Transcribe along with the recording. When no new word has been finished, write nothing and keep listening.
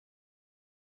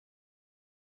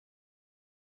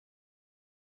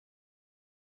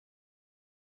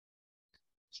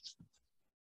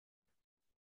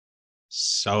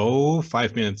So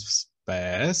 5 minutes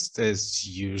passed as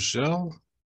usual.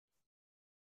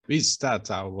 We start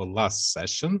our last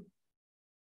session.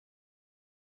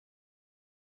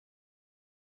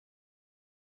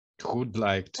 Who'd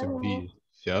like to be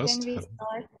first?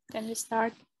 Can we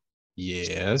start?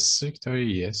 Yes,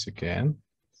 Victoria, yes, you can.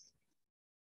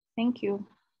 Thank you.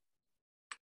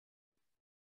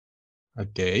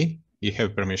 Okay, you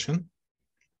have permission.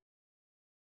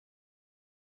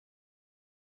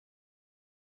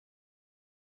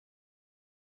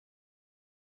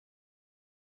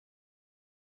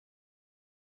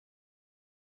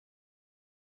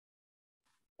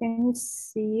 Can you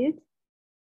see it?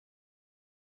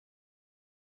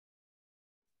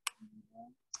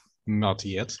 Not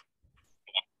yet.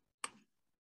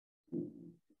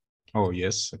 Oh,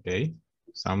 yes, okay.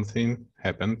 Something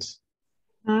happened.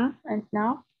 And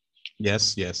now?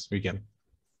 Yes, yes, we can.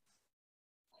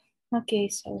 Okay,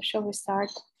 so shall we start?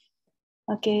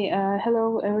 Okay,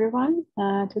 hello everyone.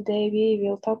 Today we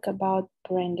will talk about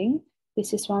branding.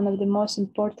 This is one of the most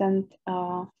important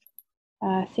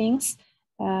things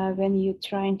when you're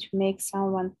trying to make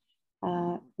someone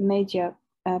media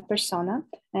persona.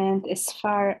 And as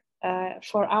far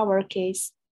for our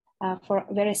case, for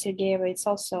Vera Sergeyeva, it's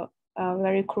also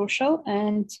very crucial.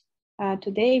 And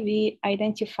today we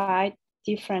identified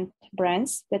different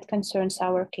brands that concerns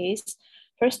our case.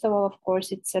 First of all, of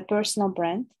course, it's a personal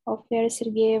brand of Vera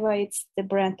Sergeyeva. It's the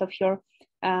brand of your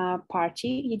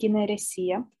party, Единая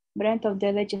Россия, brand of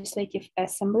the Legislative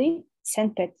Assembly,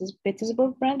 St.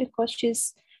 Petersburg brand, because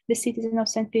she's the citizen of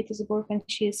St. Petersburg and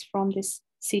she is from this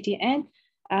city. And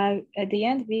at the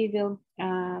end, we will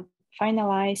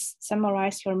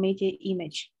summarize your media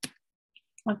image.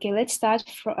 Okay, let's start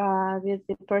with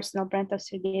the personal brand of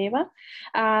Sergeyeva.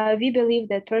 We believe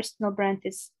that personal brand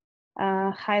is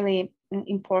highly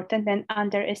important and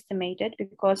underestimated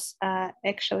because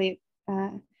actually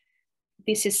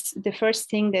this is the first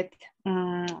thing that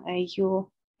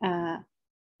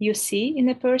you see in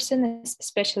a person,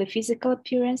 especially physical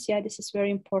appearance. Yeah, this is very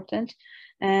important.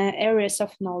 Areas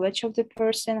of knowledge of the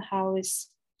person, how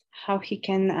he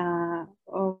can,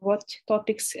 what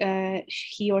topics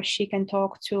he or she can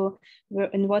talk to,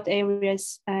 in what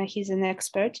areas he's an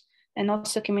expert, and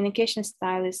also communication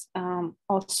style is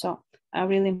also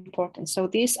really important. So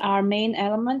these are main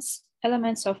elements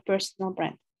of personal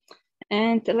brand.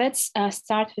 And let's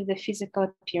start with the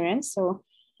physical appearance. So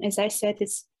as I said,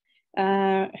 it's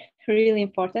really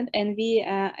important. And we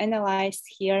analyzed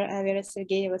here Vera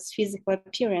Sergeyeva's physical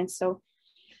appearance. So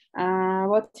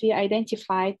what we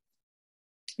identified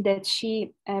that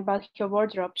about her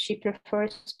wardrobe, she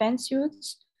prefers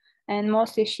pantsuits, and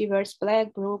mostly she wears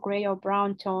black, blue, gray, or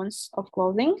brown tones of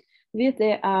clothing, with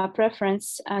the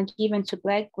preference given to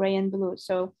black, gray, and blue.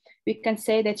 So we can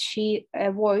say that she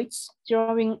avoids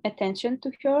drawing attention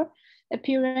to her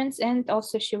appearance, and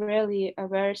also she rarely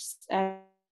wears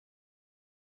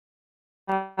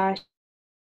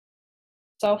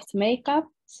soft makeup.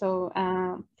 So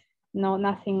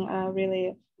nothing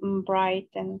really bright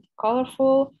and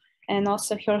colorful. And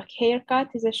also her haircut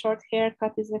is a short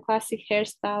haircut, is a classic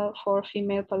hairstyle for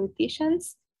female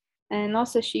politicians. And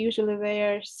also she usually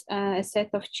wears a set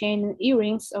of chain and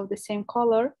earrings of the same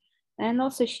color. And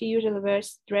also she usually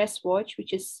wears dress watch,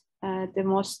 which is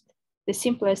the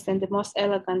simplest and the most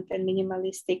elegant and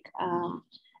minimalistic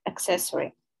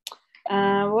accessory.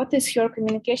 What is her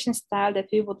communication style that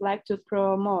we would like to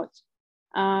promote?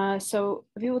 So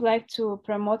we would like to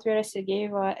promote Vera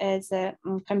Sergeyeva as a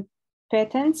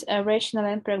competent, rational,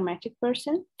 and pragmatic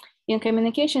person. In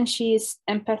communication, she is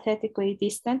empathetically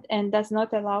distant and does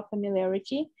not allow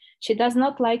familiarity. She does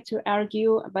not like to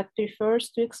argue, but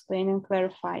prefers to explain and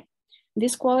clarify.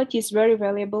 This quality is very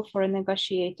valuable for a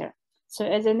negotiator. So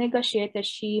as a negotiator,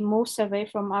 she moves away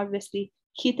from obviously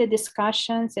heated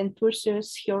discussions and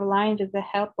pursues her line with the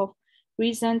help of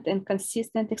reasoned and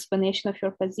consistent explanation of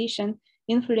her position,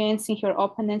 influencing her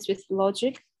opponents with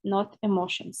logic, not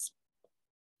emotions.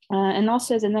 And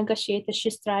also as a negotiator, she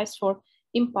strives for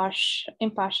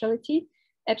impartiality,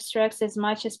 abstracts as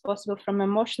much as possible from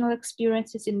emotional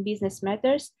experiences in business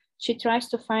matters. She tries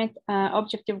to find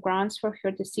objective grounds for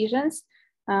her decisions,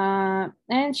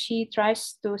 and she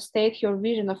tries to state her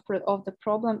vision of the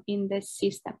problem in the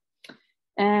system.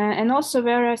 And also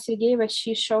Vera Sergeyeva,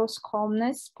 she shows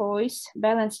calmness, poise,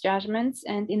 balanced judgments,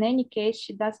 and in any case,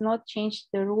 she does not change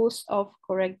the rules of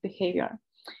correct behavior.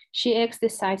 She acts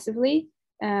decisively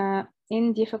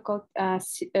in difficult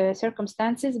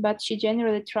circumstances, but she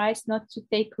generally tries not to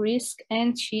take risks,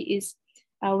 and she is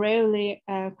rarely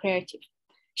creative.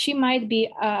 She might be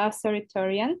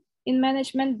authoritarian, in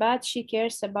management, but she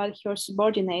cares about her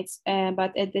subordinates,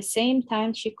 but at the same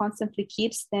time, she constantly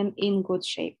keeps them in good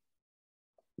shape.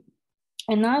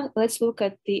 And now let's look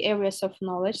at the areas of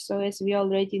knowledge. So as we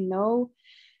already know,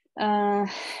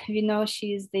 we know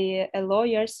she is a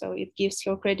lawyer, so it gives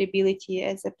her credibility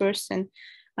as a person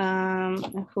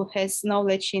who has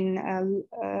knowledge in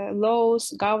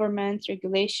laws, government,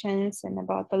 regulations, and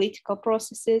about political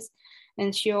processes.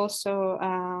 And she also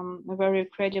very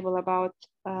credible about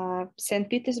St.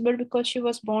 Petersburg because she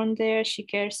was born there. She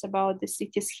cares about the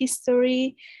city's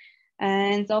history.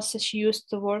 And also she used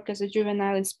to work as a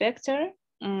juvenile inspector.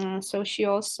 So she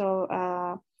also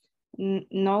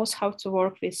knows how to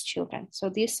work with children. So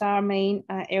these are main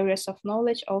areas of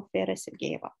knowledge of Vera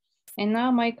Sergeyeva. And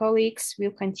now my colleagues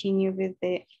will continue with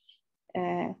the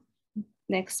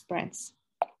next brands.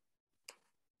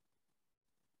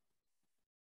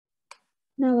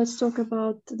 Now let's talk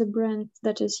about the brand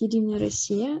that is Единая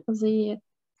Россия, the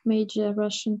major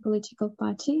Russian political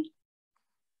party.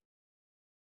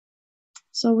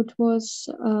 So it was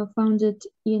founded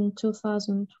in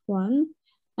 2001,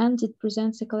 and it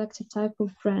presents a collective type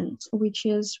of brand, which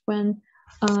is when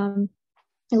a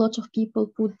lot of people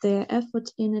put their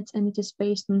effort in it, and it is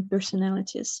based on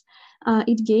personalities.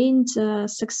 It gained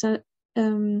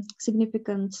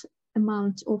significant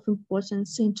amount of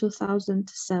importance in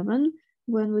 2007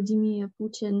 when Vladimir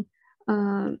Putin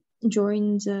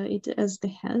joined it as the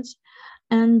head,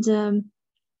 and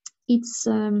its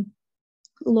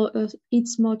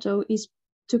motto is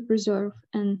to preserve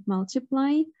and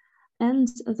multiply, and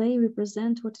they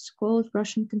represent what is called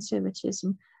Russian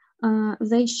conservatism.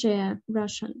 They share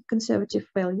Russian conservative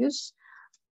values,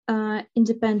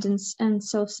 independence and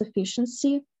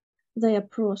self-sufficiency. They are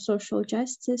pro-social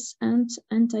justice and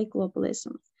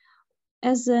anti-globalism.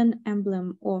 As an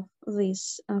emblem of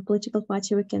this political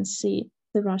party, we can see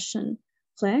the Russian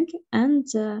flag and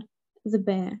the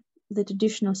bear, the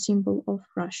traditional symbol of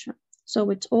Russia. So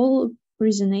it all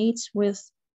resonates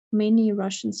with many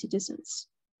Russian citizens.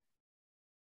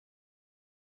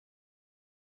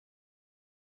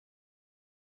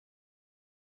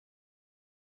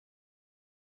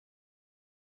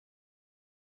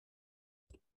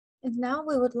 And now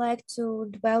we would like to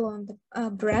dwell on the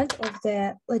brand of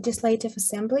the Legislative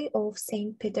Assembly of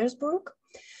St. Petersburg.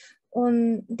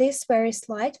 On this very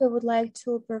slide, we would like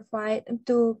to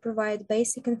provide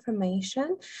basic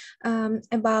information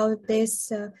about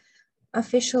this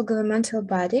official governmental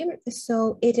body.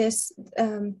 So it is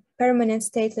permanent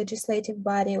state legislative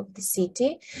body of the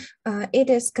city.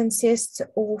 It consists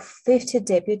of 50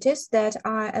 deputies that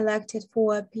are elected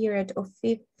for a period of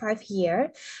 5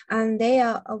 years, and they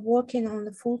are working on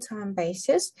a full-time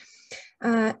basis.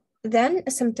 Then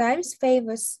sometimes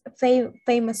famous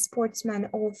sportsmen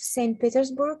of St.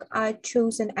 Petersburg are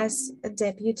chosen as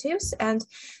deputies, and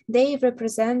they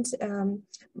represent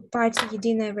party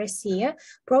Единая Россия.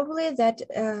 Probably that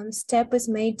step is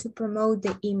made to promote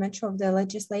the image of the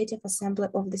Legislative Assembly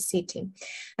of the city.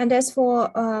 And as for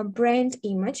brand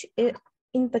image,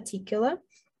 in particular,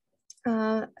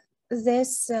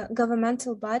 this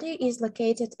governmental body is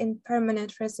located in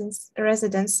permanent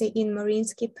residency in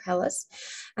Mariinsky Palace,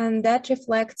 and that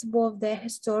reflects both the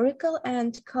historical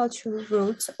and cultural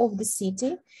roots of the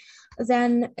city.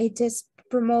 Then it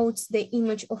promotes the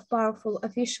image of powerful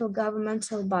official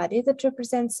governmental body that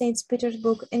represents St.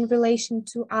 Petersburg in relation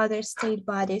to other state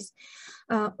bodies.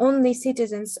 Only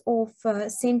citizens of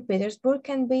St. Petersburg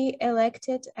can be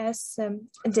elected as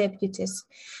deputies.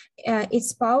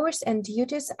 Its powers and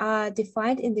duties are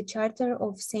defined in the Charter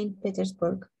of St.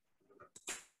 Petersburg.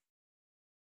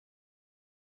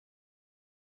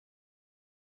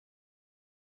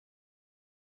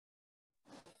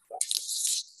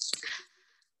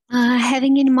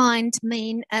 Having in mind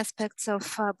main aspects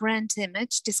of brand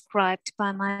image described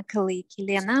by my colleague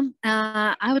Elena,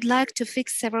 I would like to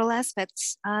fix several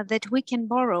aspects that we can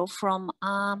borrow from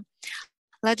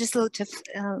Legislative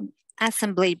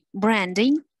Assembly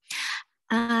branding,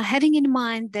 having in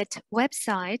mind that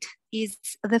website is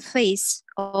the face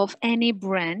of any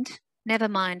brand, never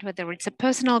mind whether it's a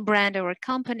personal brand or a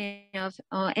company or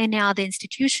any other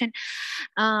institution.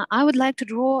 I would like to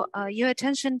draw your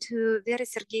attention to Vera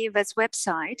Sergeyeva's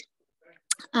website.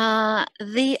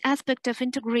 The aspect of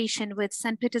integration with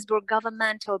St. Petersburg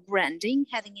governmental branding,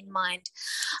 having in mind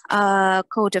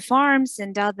coat of arms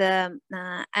and other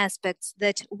aspects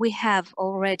that we have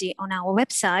already on our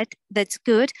website, that's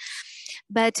good.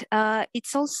 But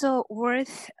it's also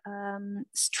worth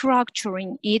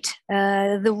structuring it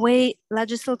the way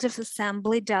Legislative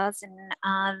Assembly does in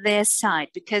their side,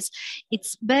 because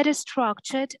it's better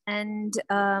structured and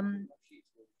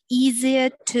easier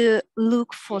to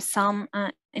look for some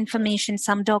information,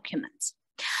 some documents.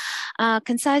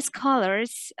 Concise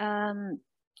colors,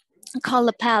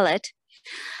 color palette.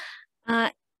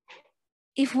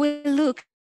 If we look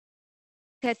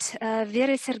at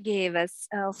Vera Sergeeva's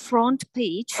front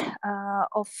page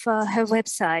of her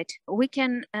website, we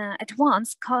can at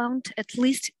once count at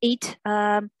least 8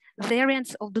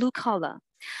 variants of blue color.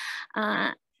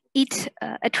 It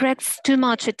attracts too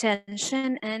much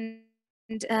attention and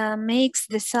makes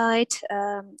the site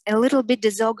a little bit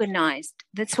disorganized.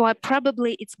 That's why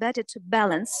probably it's better to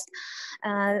balance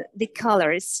the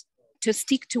colors, to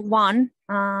stick to one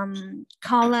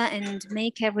color and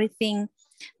make everything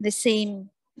the same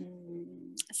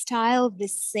style, the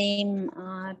same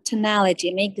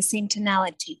tonality, make the same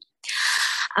tonality.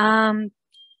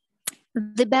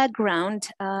 The background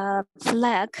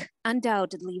flag,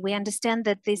 undoubtedly, we understand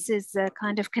that this is a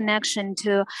kind of connection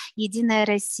to Единая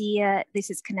Россия, this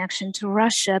is connection to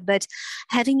Russia, but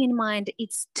having in mind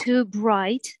it's too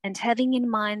bright and having in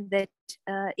mind that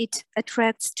it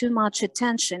attracts too much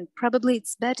attention, probably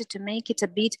it's better to make it a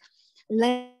bit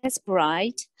less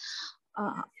bright,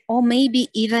 or maybe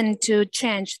even to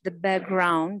change the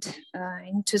background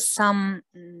into some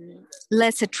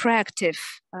less attractive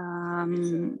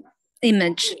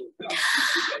image.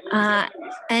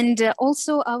 And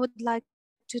also I would like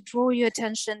to draw your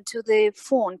attention to the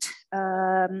font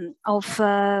of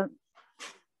the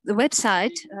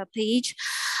website page,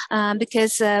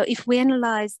 because if we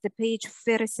analyze the page of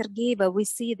Vera Sergeeva, we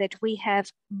see that we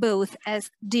have both as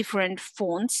different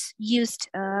fonts used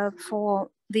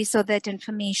for this or that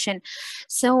information.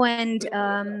 So, and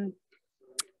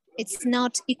it's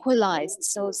not equalized.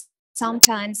 So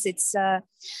sometimes it's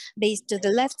based to the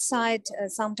left side,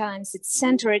 sometimes it's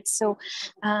centered. So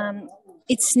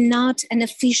it's not an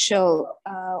official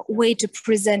way to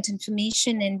present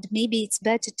information, and maybe it's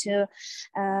better to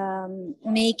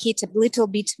make it a little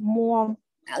bit more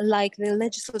like the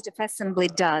Legislative Assembly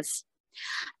does.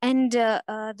 And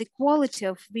the quality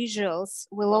of visuals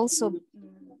will also,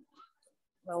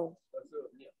 well,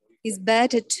 is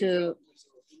better to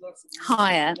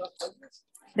higher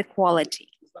the quality.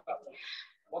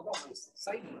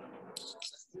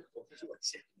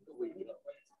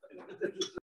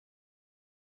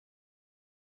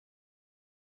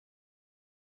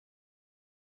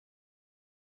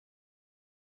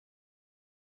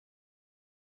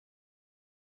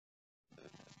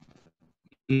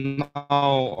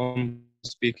 Now I'm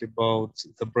speak about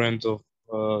the brand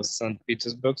of St.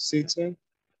 Petersburg city.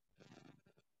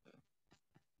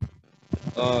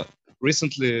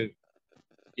 Recently,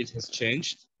 it has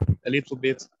changed a little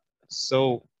bit.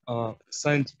 So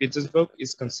St. Petersburg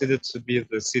is considered to be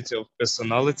the city of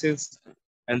personalities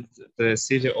and the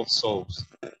city of souls.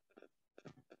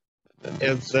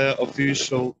 As the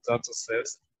official data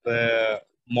says, the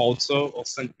motto of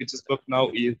St. Petersburg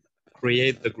now is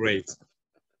create the great.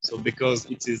 So because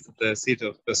it is the city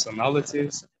of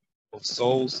personalities, of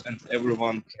souls, and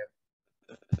everyone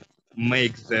can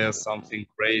make there something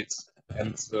great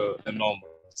and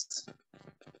enormous.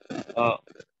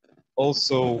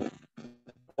 Also,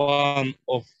 one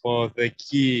of the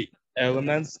key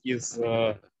elements is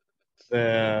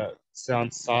the Sean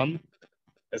Sun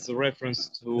as a reference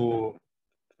to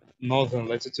northern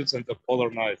latitudes and the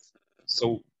polar night.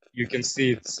 So you can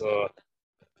see it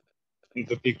in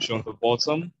the picture on the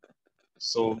bottom.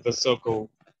 So the circle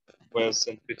where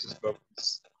St. Petersburg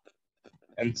is.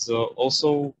 And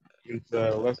also in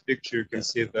the left picture, you can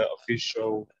see the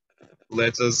official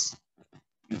letters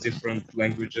in different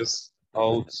languages,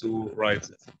 how to write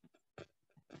it.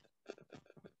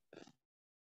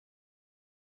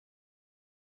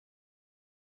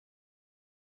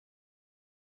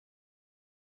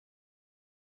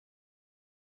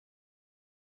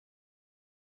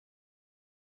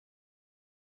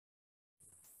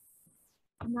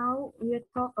 Now we'll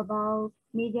talk about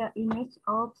media image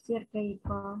of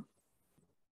Sergeeva.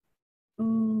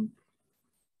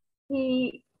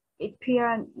 He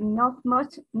appeared not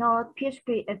much, not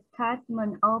PHP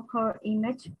attachment of her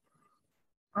image,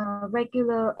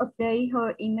 regular update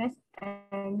her image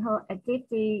and her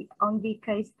activity on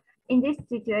VKs. In this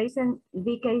situation,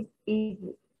 VK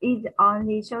is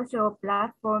only social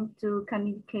platform to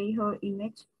communicate her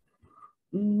image.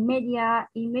 Media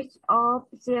image of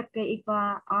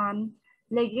Sergeeva on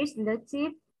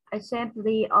Legislative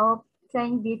Assembly of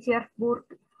St. Petersburg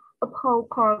uphold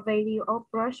core value of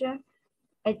Russia,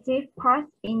 active part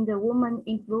in the woman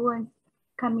influence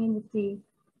community,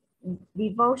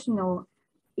 devotional,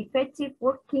 effective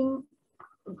working,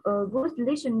 good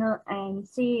listener, and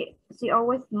she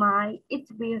always smile. It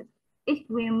It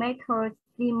will make her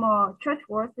seem more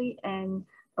trustworthy and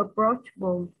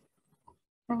approachable.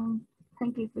 And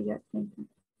thank you for your attention.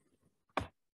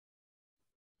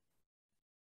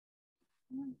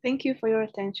 Thank you for your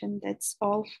attention. That's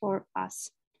all for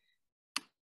us.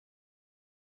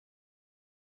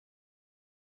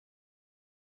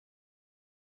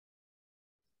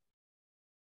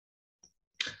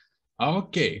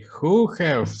 Okay, who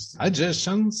have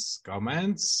suggestions,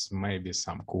 comments, maybe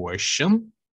some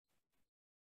question?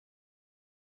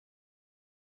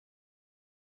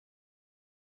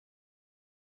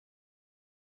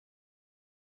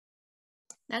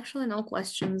 Actually, no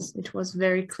questions. It was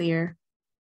very clear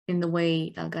in the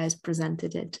way guys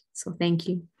presented it. So thank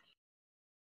you.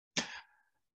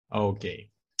 Okay,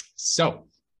 so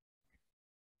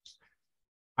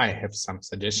I have some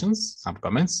suggestions, some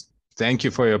comments. Thank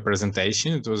you for your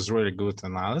presentation. It was really good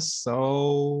analysis.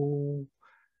 So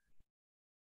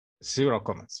several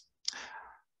comments.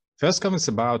 First comment is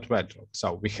about wardrobe.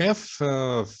 So we have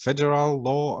federal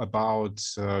law about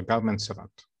government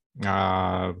servant.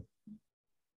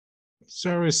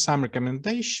 There is some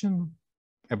recommendation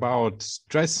about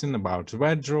dressing, about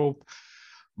wardrobe,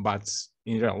 but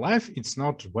in real life, it's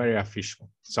not very official.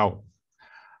 So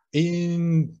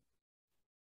in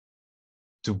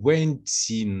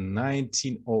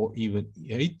 2019 or even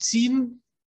 18,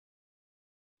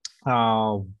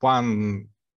 one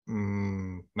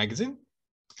magazine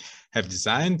have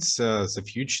designed the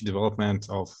future development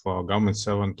of government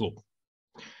servant look.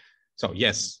 So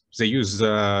yes, they use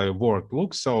the word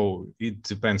look, so it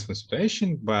depends on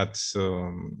situation, but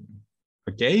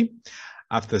okay.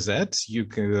 After that, you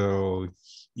can,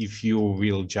 if you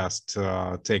will just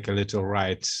take a little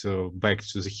ride back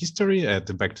to the history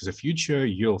and back to the future,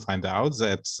 you'll find out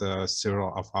that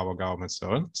several of our government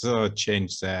servants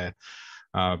change their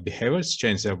behaviors,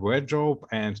 change their wardrobe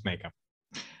and makeup.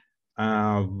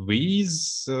 In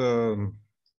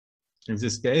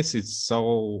this case, it's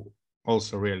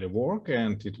also really work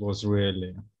and it was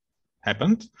really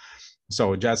happened.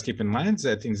 So just keep in mind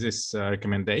that in this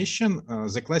recommendation,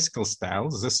 the classical style,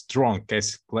 the strong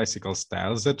classical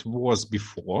style that was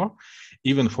before,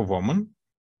 even for women.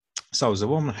 So the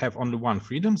women have only one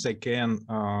freedom. They can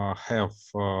have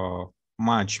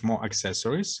much more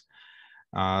accessories.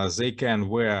 They can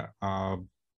wear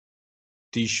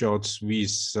t-shirts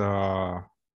with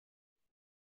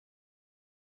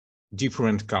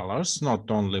different colors,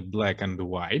 not only black and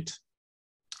white,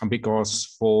 because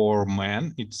for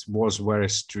men it was very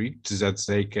strict that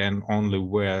they can only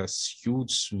wear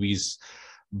suits with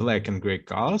black and gray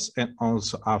colors. And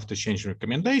also after changing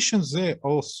recommendations, they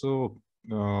also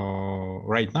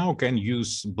right now can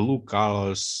use blue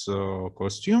colors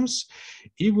costumes,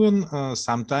 even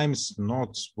sometimes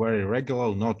not very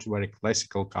regular, not very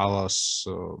classical colors,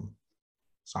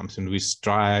 something with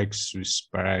stripes, with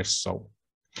spires. So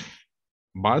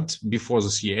but before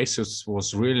this year, it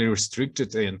was really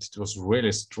restricted and it was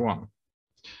really strong.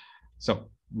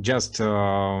 So just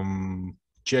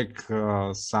check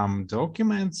some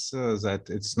documents that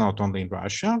it's not only in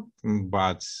Russia,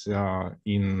 but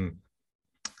in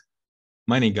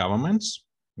many governments.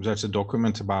 There's a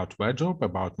document about wardrobe,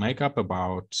 about makeup,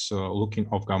 about looking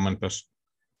of government person.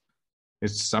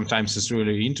 Sometimes it's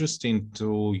really interesting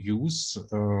to use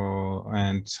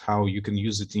and how you can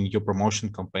use it in your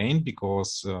promotion campaign,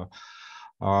 because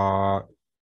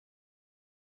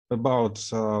about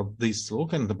this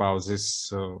look and about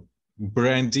this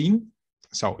branding.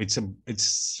 So it's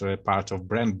a part of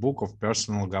brand book of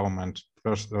personal government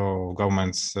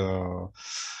government's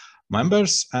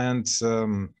members, and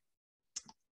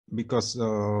because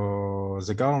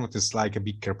the government is like a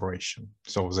big corporation,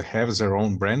 so they have their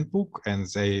own brand book,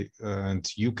 and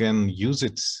you can use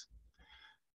it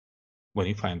when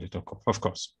you find it, of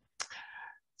course.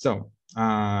 So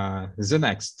the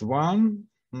next one,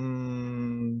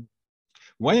 when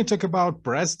you talk about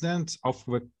president of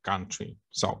the country,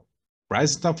 so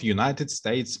President of the United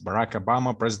States, Barack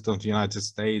Obama, President of the United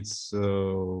States,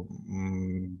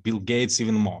 Bill Gates,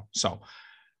 even more. So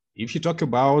if you talk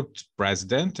about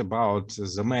president, about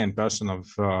the main person of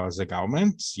the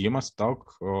government, you must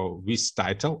talk with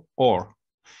title, or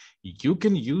you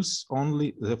can use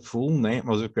only the full name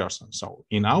of the person. So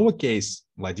in our case,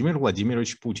 Vladimir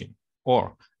Vladimirovich Putin,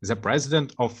 or the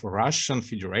president of Russian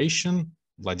Federation,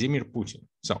 Vladimir Putin.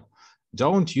 So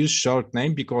don't use short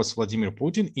name, because Vladimir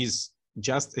Putin is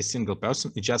just a single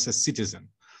person, just a citizen.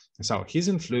 So his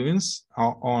influence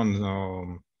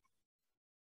on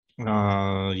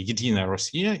Единая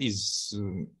Россия is,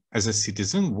 as a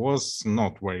citizen, was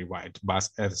not very wide, but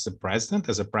as a president,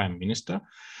 as a prime minister,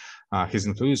 his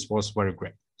influence was very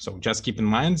great. So just keep in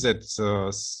mind that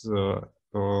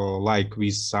like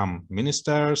with some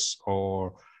ministers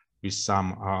or with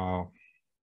some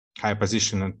high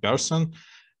positioned person,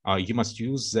 you must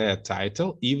use their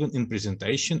title even in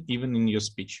presentation, even in your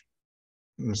speech.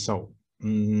 So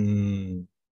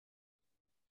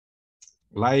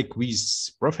like with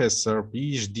professor,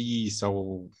 PhD,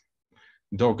 so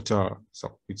doctor,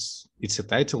 so it's a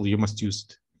title, you must use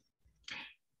it.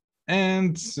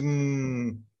 And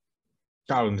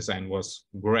current design was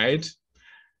great.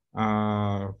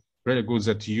 Really good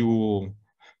that you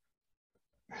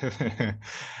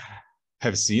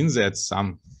have seen that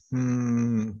some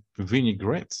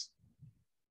vinaigrettes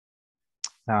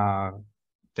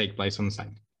take place on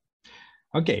site.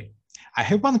 Okay, I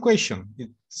have one question.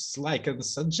 It's like a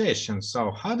suggestion.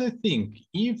 So how do you think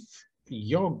if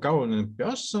your governing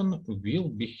person will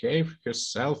behave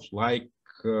herself like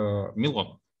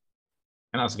Milona,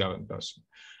 another governing person?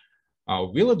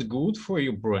 Will it good for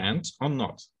your brand or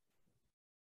not?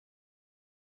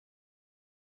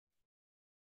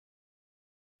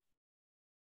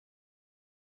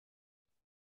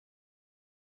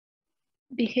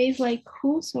 Behave like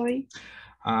who? Sorry.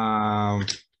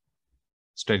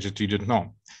 Strategy you don't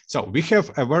know. So we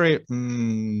have a very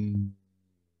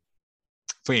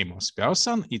famous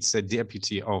person. It's a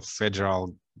deputy of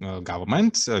federal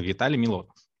government, Vitaly Milonov.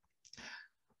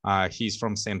 He's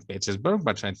from St. Petersburg,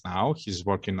 but right now he's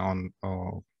working on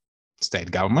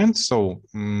state government. So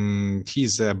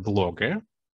he's a blogger,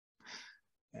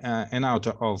 an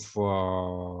author of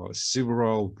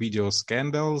several video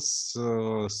scandals,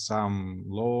 some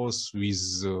laws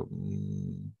with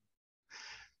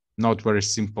not very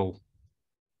simple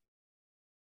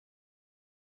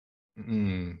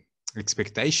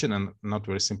expectation and not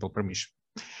very simple permission.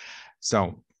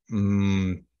 So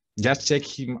just check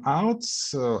him out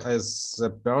as a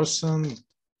person.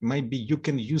 Maybe you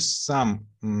can use some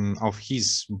of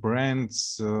his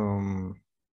brand's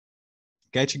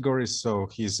categories. So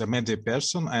he's a media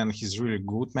person and he's really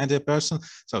good media person.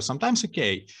 So sometimes,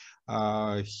 okay,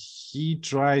 he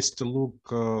tries to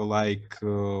look like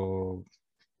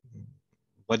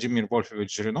Vladimir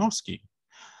Wolfovich Zhirinovsky,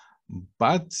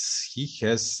 but he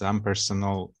has some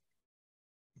personal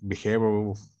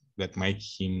behavior that make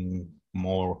him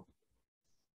more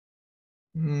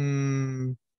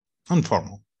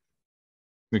informal.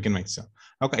 We can make so.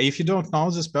 Okay, if you don't know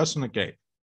this person, okay,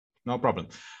 no problem.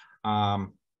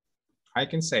 I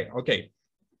can say, okay,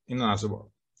 in another word.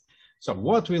 So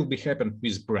what will be happen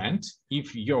with brand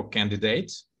if your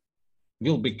candidate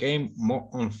will become more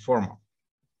informal?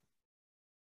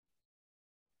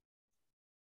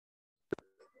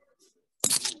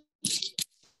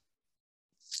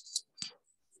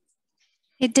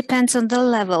 It depends on the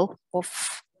level of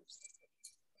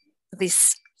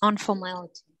this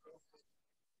informality.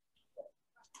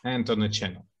 And on the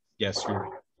channel. Yes, you're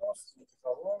right.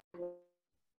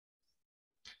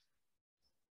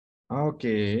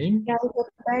 Okay. Yeah,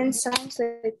 it sounds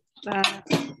like,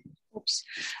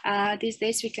 these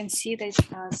days we can see that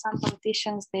some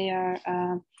politicians, they are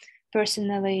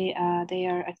personally, they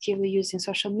are actively using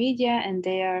social media and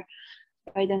they are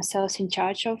by themselves in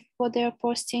charge of what they are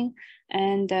posting.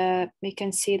 And we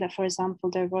can see that, for example,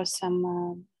 there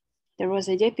was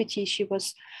a deputy, she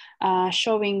was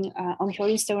showing on her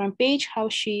Instagram page how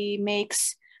she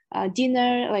makes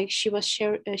dinner, like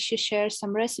she shares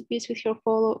some recipes with her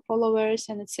followers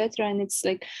and etc. And it's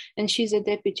like, and she's a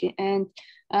deputy. And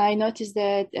I noticed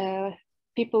that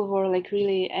people were like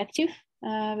really active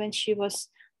when she was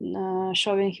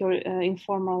showing her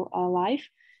informal life.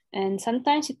 And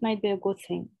sometimes it might be a good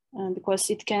thing because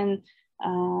it can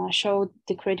show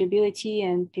the credibility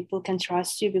and people can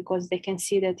trust you because they can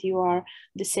see that you are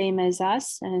the same as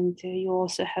us and you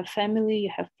also have family, you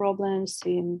have problems,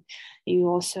 and you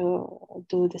also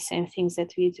do the same things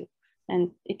that we do.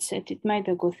 And it might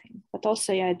be a good thing, but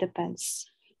also, yeah, it depends.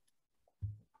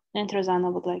 And Rosanna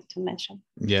would like to mention.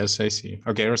 Yes, I see.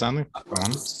 Okay, Rosanna, go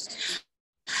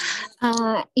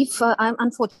on. If I'm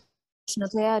unfortunately,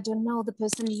 I don't know the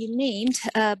person you named,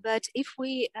 but if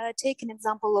we take an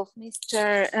example of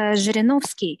Mr.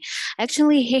 Zhirinovsky,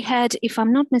 actually he had, if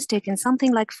I'm not mistaken,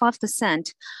 something like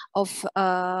 5% of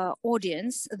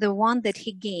audience, the one that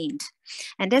he gained.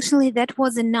 And actually that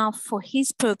was enough for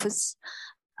his purpose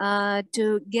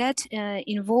to get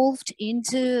involved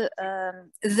into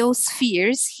those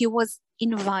spheres he was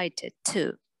invited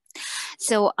to.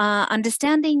 So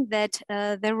understanding that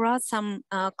there are some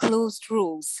closed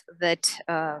rules that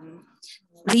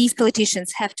these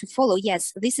politicians have to follow,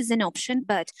 yes, this is an option,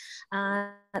 but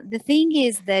the thing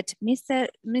is that Mr.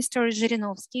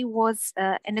 Zhirinovsky was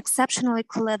an exceptionally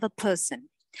clever person.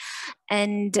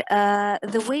 And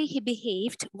the way he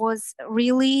behaved was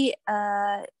really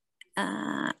an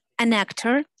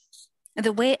actor,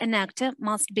 the way an actor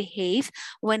must behave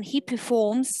when he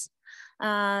performs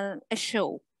a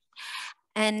show.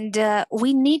 And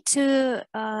we need to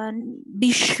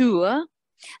be sure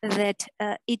that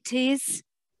it is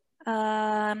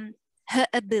her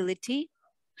ability,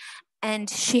 and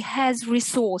she has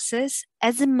resources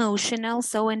as emotional,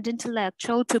 so and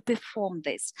intellectual to perform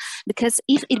this. Because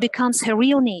if it becomes her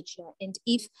real nature, and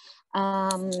if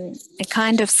a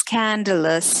kind of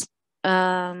scandalous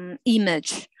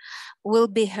image will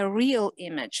be her real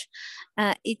image,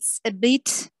 it's a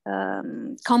bit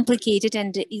complicated,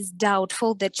 and is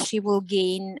doubtful that she will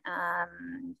gain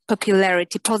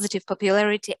popularity, positive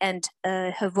popularity, and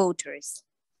her voters.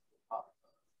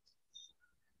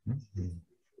 Mm-hmm.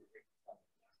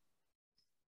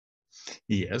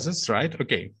 Yes, that's right.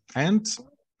 Okay. And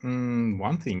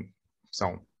one thing,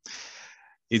 so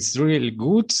it's really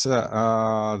good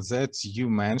that you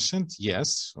mentioned,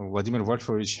 yes, Vladimir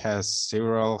Wolfovich has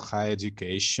several high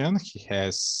education. He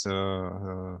has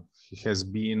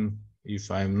been, if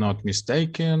I'm not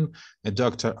mistaken, a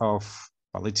doctor of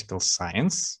political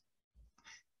science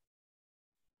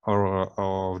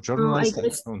or journalist. I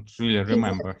don't really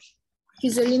remember.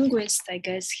 He's a linguist, I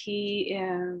guess. He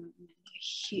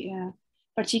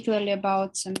particularly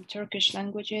about some Turkish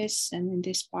languages, and in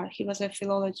this part, he was a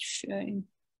philologist in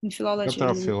philology.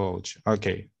 Doctor of philology.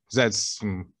 Okay, that's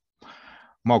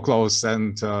more close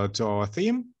and to our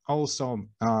theme. Also,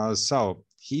 so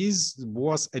he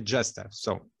was a jester.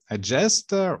 So a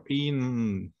jester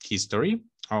in history.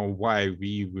 Why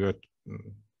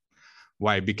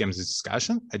became this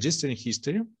discussion? A jester in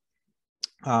history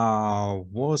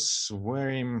was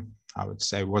very, I would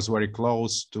say, was very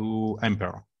close to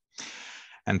emperor.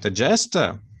 And a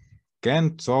jester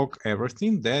can talk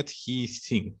everything that he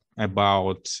thinks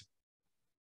about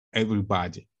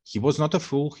everybody. He was not a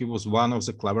fool. He was one of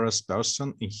the cleverest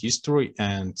person in history,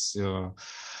 and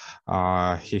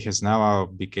he has now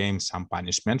become some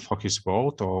punishment for his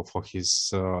word or for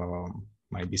his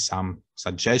maybe some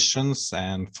suggestions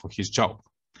and for his job.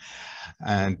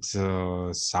 And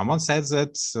someone said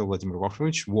that Vladimir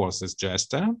Wolfovich was a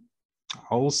jester.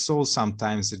 Also,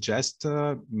 sometimes a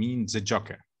jester means a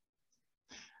joker.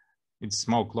 It's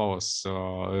more close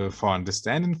for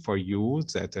understanding for you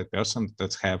that a person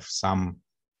that have some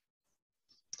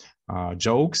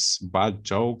jokes, but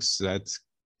jokes that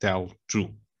tell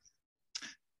true.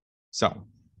 So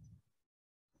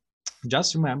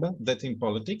just remember that in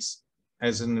politics,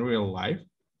 as in real life,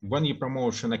 when you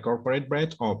promotion a corporate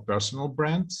brand or personal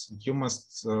brand, you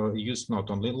must use not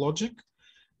only logic.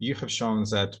 You have shown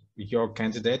that your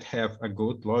candidate have a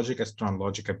good logic, a strong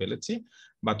logic ability,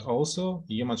 but also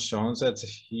you must show that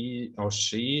he or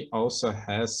she also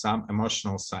has some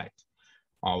emotional side.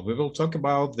 We will talk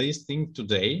about this thing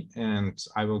today, and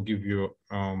I will give you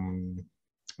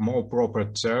more proper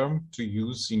term to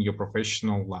use in your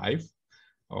professional life,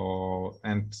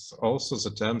 and also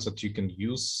the terms that you can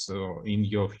use in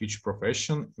your future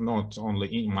profession, not only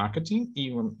in marketing,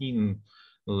 even in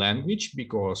language,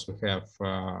 because we have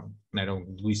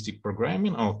linguistic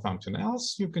programming or something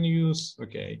else you can use.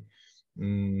 Okay.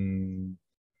 And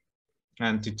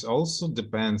it also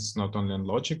depends not only on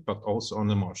logic, but also on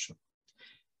emotion.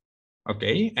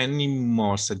 Okay, any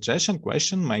more suggestion,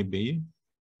 question maybe?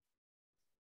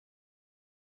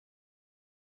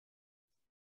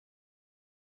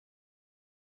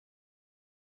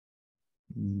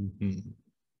 Mm-hmm.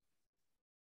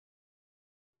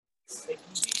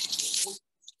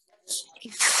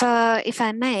 If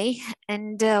I may,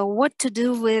 and what to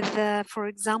do with, for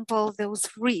example, those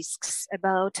risks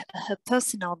about her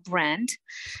personal brand,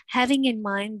 having in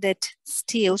mind that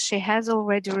still she has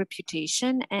already a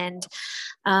reputation, and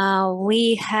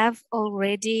we have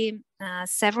already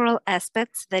several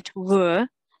aspects that were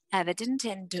evident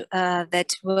and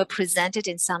that were presented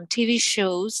in some TV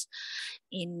shows,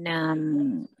 in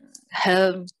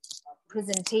her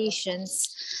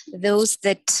presentations, those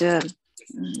that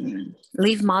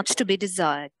leave much to be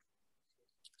desired,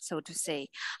 so to say.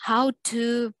 How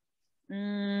to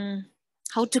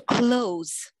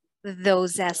close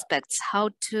those aspects, how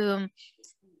to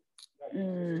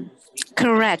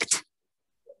correct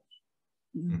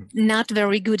not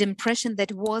very good impression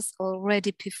that was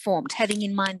already performed, having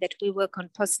in mind that we work on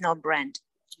personal brand.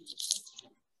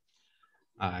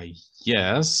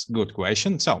 Yes, good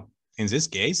question. So in this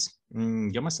case,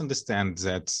 you must understand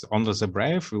that only the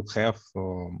brave will have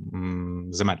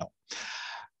the medal.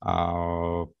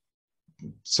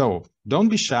 So don't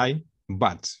be shy,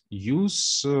 but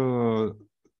use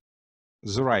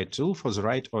the right tool for the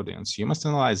right audience. You must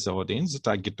analyze the audience, the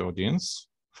target audience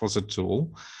for the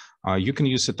tool. You can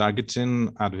use a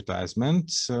targeting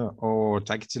advertisement or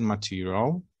targeting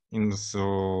material.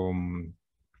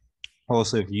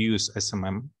 Also, if you use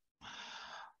SMM,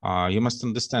 you must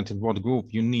understand in what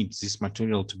group you need this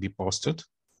material to be posted.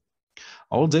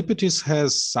 All deputies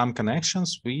has some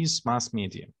connections with mass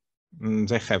media.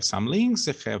 They have some links,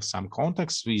 they have some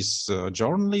contacts with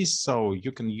journalists, so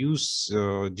you can use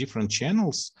different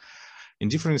channels in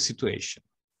different situations.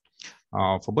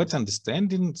 For better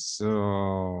understanding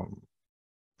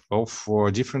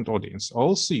of different audience.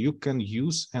 Also, you can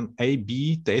use an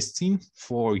A/B testing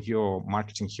for your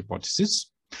marketing hypothesis.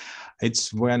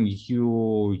 It's when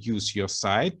you use your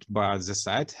site, but the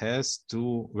site has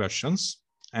two versions.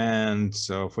 And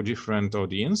for different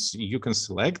audience, you can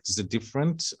select the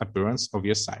different appearance of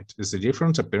your site, the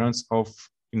different appearance of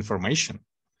information,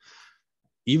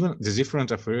 even the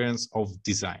different appearance of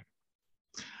design.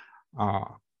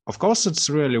 Of course, it's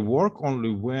really work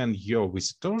only when your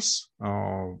visitors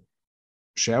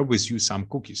share with you some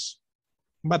cookies.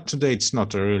 But today it's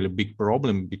not a really big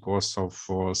problem because of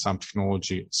some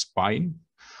technology spying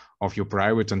of your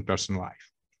private and personal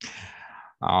life.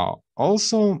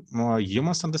 Also, you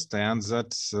must understand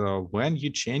that when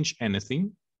you change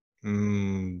anything,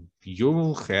 you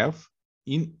will have,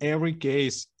 in every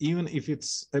case, even if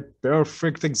it's a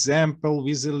perfect example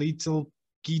with a little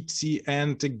kitty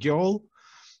and a girl,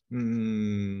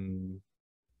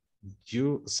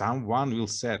 someone will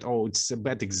say, oh, it's a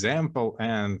bad example,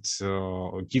 and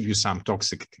give you some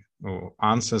toxic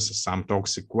answers, some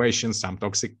toxic questions, some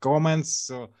toxic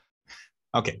comments.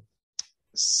 Okay,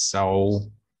 so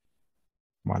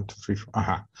 1, 2, 3,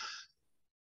 4.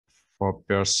 4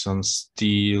 persons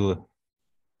still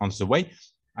on the way.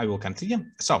 I will continue.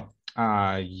 So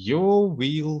you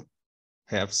will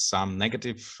have some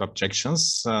negative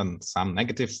objections and some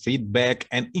negative feedback,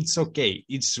 and it's okay.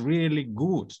 It's really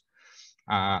good.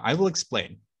 I will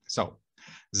explain. So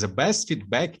the best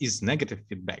feedback is negative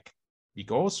feedback,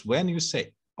 because when you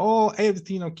say, oh,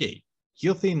 everything okay,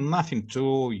 you think nothing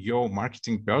to your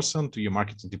marketing person, to your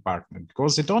marketing department,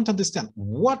 because they don't understand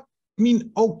what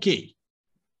mean okay.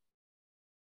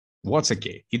 What's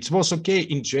okay? It was okay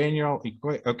in general,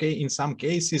 okay in some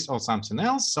cases or something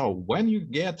else. So when you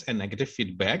get a negative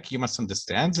feedback, you must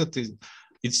understand that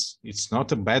it's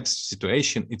not a bad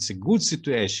situation. It's a good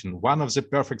situation, one of the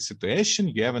perfect situation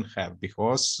you even have,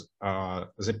 because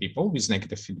the people with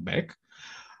negative feedback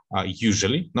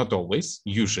usually, not always,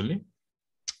 usually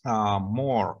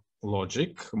more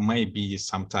logic, maybe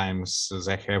sometimes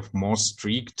they have more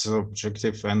strict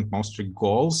objective and more strict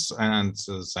goals, and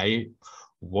they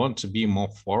want to be more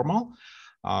formal.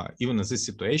 Even in this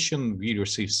situation, we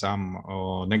receive some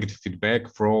negative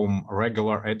feedback from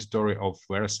regular editor of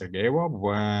Vera Sergeyeva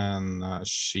when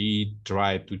she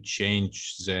tried to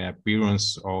change the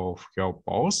appearance of her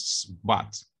posts,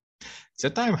 but the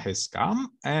time has come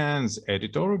and the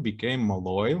editor became more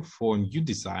loyal for new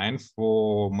design,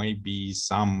 for maybe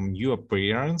some new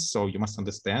appearance. So you must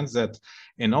understand that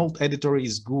an old editor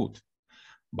is good,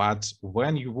 but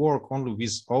when you work only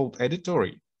with old editor,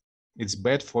 it's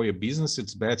bad for your business,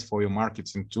 it's bad for your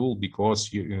marketing tool,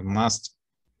 because you must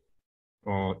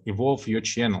evolve your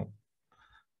channel.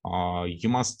 You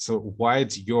must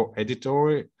widen your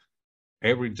editor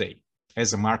every day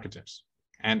as a marketer.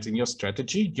 And in your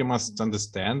strategy, you must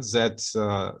understand that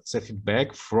the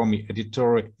feedback from your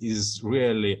editor is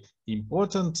really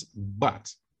important,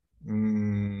 but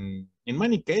in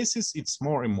many cases, it's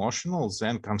more emotional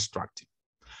than constructive.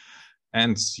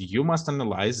 And you must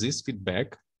analyze this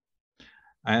feedback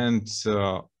and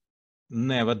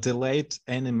never delete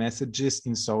any messages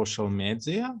in social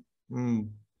media.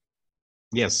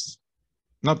 Yes,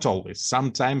 not always.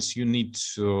 Sometimes you need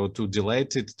to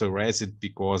delete it, to erase it,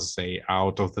 because they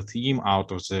out of the theme,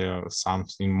 out of the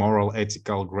something moral,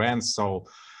 ethical grant. So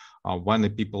when the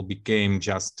people became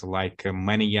just like a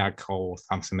maniac or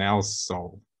something else.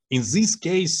 So in this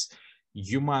case,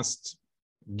 you must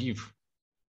give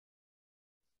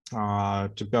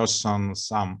to person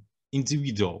some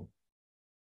individual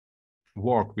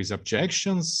work with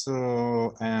objections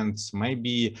and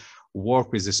maybe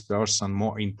work with this person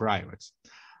more in private.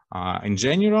 In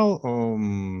general,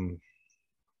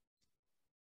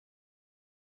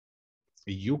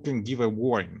 you can give a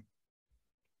warning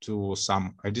to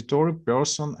some editorial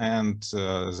person, and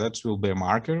that will be a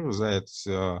marker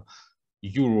that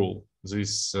you rule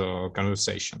this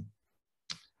conversation.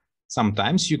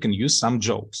 Sometimes you can use some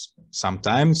jokes.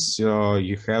 Sometimes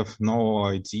you have no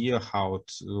idea how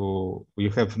to, you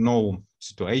have no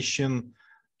situation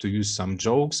to use some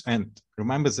jokes, and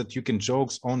remember that you can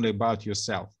jokes only about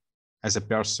yourself as a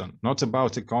person, not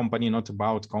about a company, not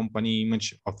about company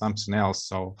image or something else.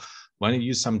 So when you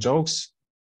use some jokes,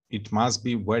 it must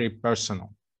be very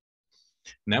personal.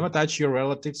 Never touch your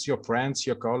relatives, your friends,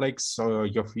 your colleagues, or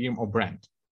your firm or brand.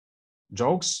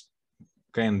 Jokes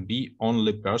can be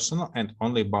only personal and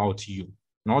only about you,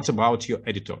 not about your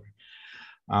editor.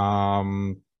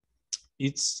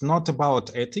 It's not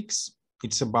about ethics.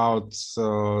 It's about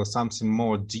something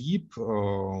more deep,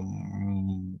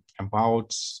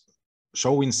 about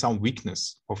showing some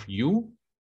weakness of you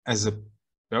as a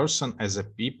person, as a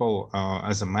people,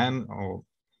 as a man, or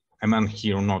a man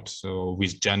here, not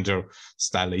with gender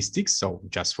stylistics. So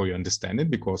just for your understanding,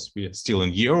 because we are still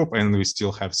in Europe and we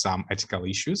still have some ethical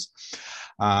issues.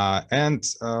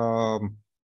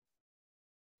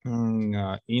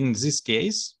 In this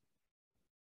case,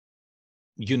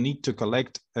 you need to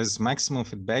collect as maximum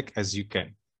feedback as you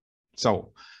can.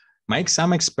 So make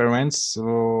some experiments,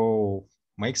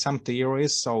 make some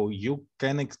theories, so you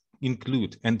can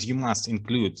include, and you must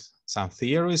include some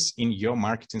theories in your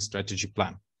marketing strategy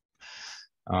plan.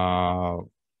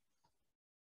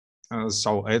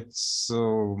 So it's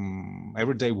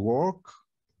everyday work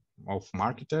of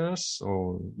marketers.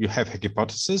 So you have a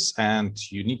hypothesis and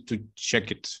you need to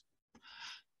check it.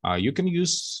 You can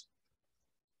use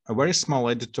a very small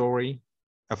editory,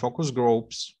 a focus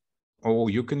groups, or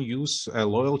you can use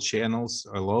loyal channels,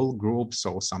 a loyal groups.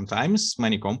 So sometimes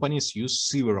many companies use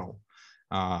several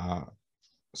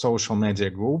social media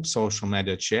groups, social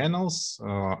media channels,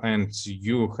 and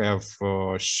you have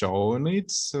shown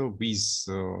it with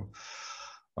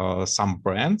some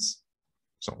brands.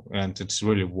 So, and it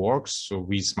really works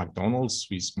with McDonald's,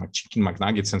 with McChicken,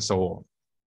 McNuggets, and so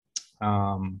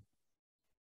on.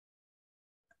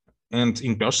 And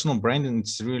in personal branding, it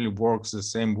really works the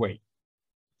same way.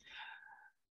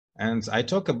 And I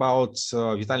talk about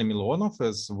Vitaly Milonov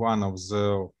as one of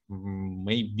the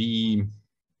maybe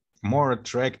more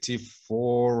attractive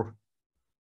for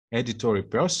editorial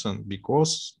person,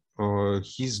 because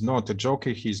he's not a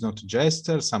joker, he's not a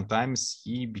jester. Sometimes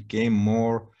he became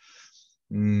more,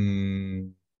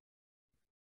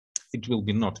 it will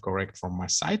be not correct from my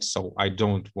side, so I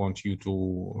don't want you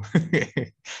to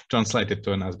translate it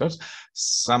to another.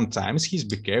 Sometimes his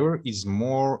behavior is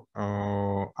more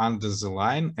under the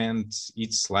line, and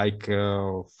it's like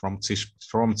from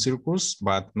circus,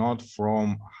 but not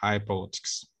from high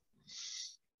politics.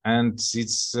 And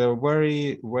it's a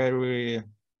very, very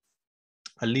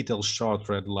a little short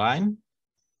red line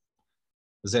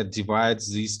that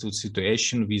divides these two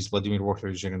situations with Vladimir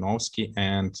Zhirinovsky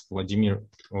and Vitaly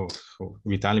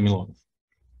Milonov.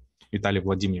 Vitaly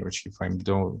Vladimirovich, if I'm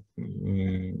doing,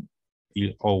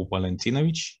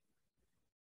 Valentinovich.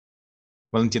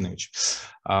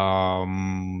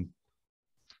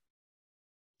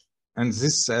 And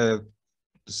this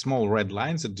small red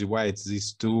lines that divides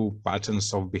these two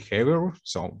patterns of behavior.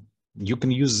 So you can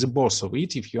use the both of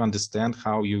it if you understand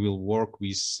how you will work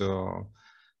with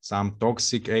some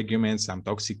toxic arguments, some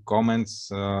toxic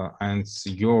comments, and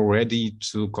you're ready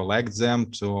to collect them,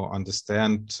 to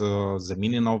understand the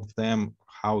meaning of them,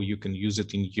 how you can use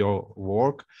it in your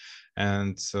work.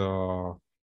 And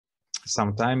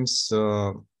sometimes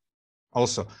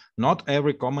also, not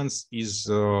every comment is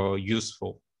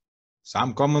useful.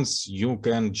 Some comments you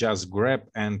can just grab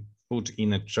and put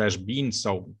in a trash bin,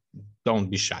 so don't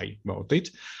be shy about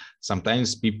it.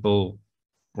 Sometimes people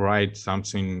write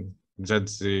something that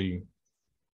they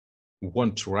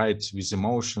want to write with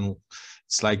emotion.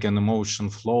 It's like an emotion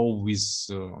flow with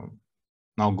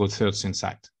no good thoughts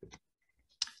inside.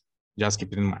 Just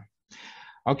keep it in mind.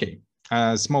 Okay,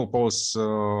 a small pause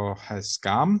has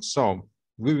come, so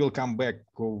we will come back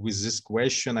with this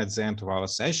question at the end of our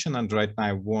session. And right now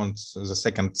I want the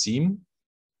second team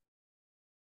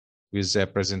with their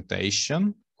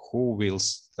presentation. Who will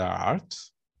start?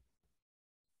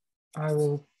 I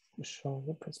will show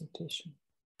the presentation.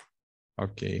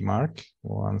 Okay, Mark,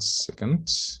 1 second.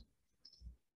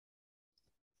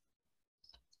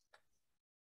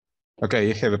 Okay,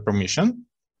 you have a permission.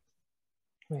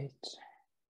 Wait.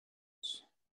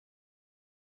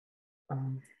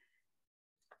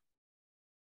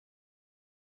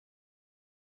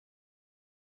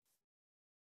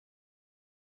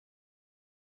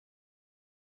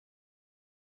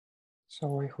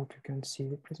 So I hope you can see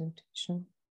the presentation.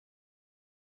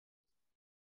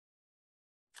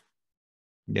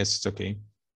 Yes, it's okay.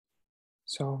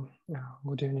 So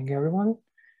good evening, everyone.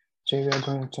 Today we are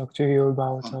going to talk to you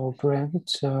about our brand,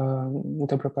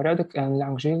 Dobroporядок, and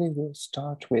usually we'll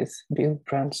start with build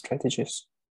brand strategies.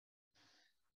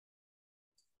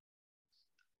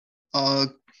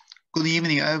 Good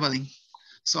evening, everybody.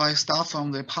 So I start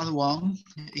from the part one.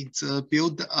 It's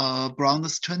build a brand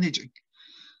strategy.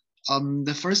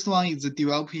 The first one is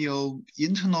develop your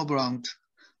internal brand.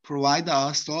 Provide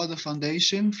a solid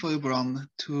foundation for your brand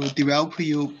to develop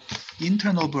your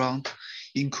internal brand,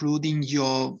 including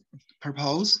your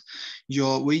purpose,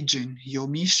 your vision, your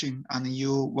mission, and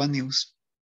your values.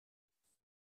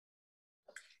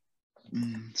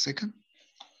 Second.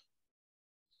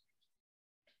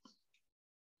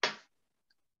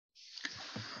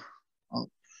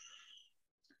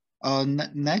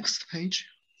 Next page.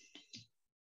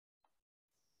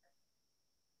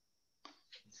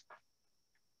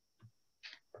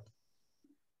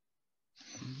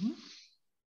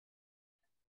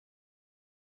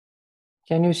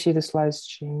 Can you see the slides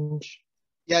change?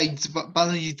 Yeah,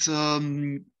 but it's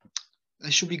it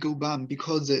should be go back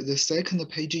because the second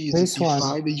page is this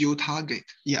define one. your target.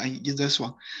 Yeah, it's this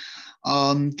one.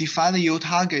 Define your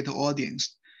target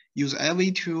audience. Use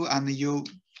every tool at your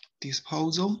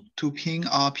disposal to paint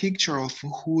a picture of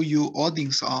who your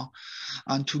audience are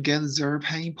and to get their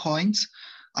pain points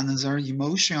and their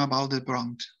emotion about the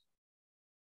brand.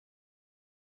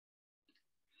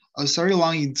 A third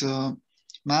one is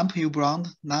map your brand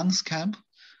landscape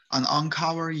and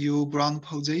uncover your brand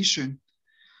position.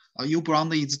 Your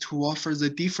brand is to offer the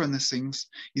different things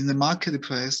in the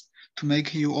marketplace to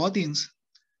make your audience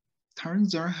turn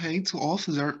their heads off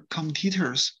their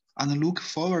competitors and look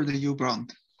forward to your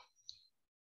brand.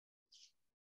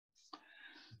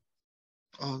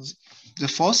 The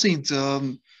fourth is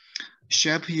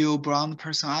shape your brand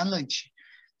personality.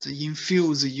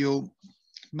 Infuse your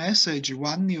message,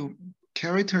 value,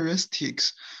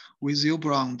 characteristics with your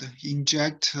brand.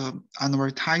 Inject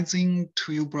advertising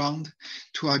to your brand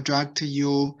to attract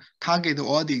your target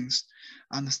audience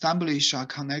and establish a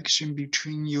connection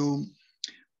between your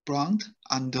brand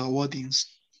and the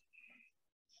audience.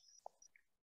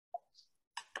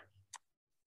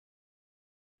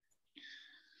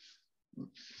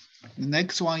 The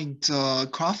next one is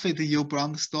craft your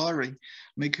brand story.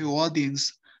 Make your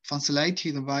audience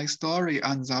fascinated by story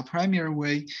and the primary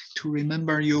way to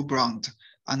remember your brand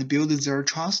and build their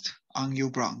trust on your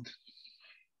brand.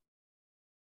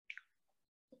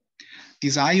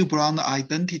 Design your brand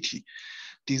identity.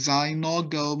 Design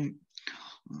logo,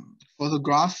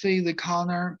 photography, the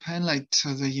color palette,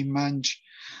 the image.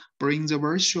 Bring the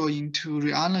virtual into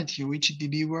reality, which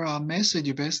deliver a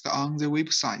message based on the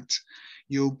website,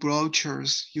 your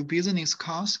brochures, your business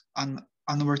cards, and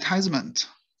advertisement.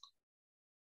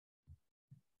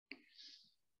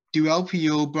 Develop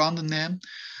your brand name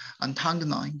and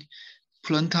tagline.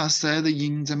 Plant a seed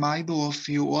in the middle of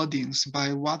your audience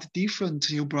by what different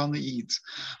your brand is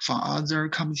from other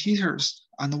competitors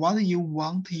and what you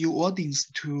want your audience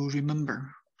to remember.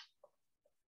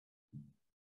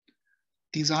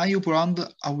 Design your brand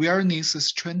awareness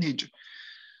strategy.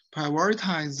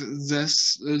 Prioritize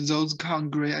those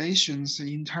congregations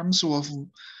in terms of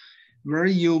where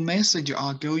your message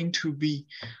are going to be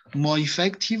more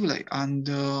effectively and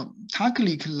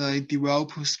tactically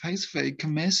develop a specific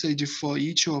message for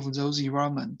each of those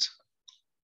environments.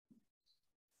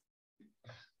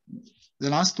 The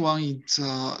last one is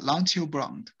launch your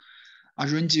brand.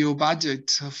 Arrange your budget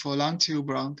for launch your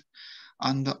brand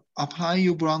and apply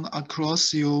your brand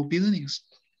across your business.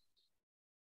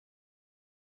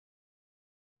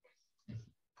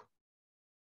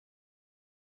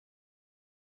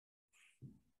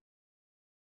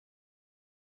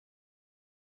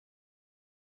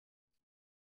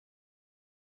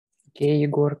 Okay,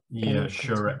 Igor. Yeah,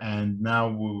 sure. And now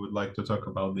we would like to talk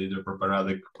about the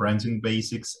parodic branding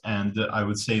basics. And I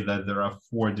would say that there are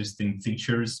 4 distinct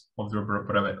features of the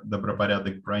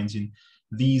parodic branding.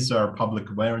 These are public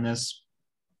awareness,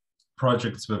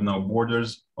 projects with no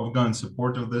borders, ongoing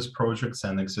support of these projects,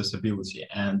 and accessibility.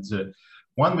 And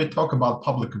when we talk about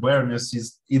public awareness,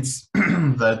 it's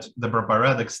that the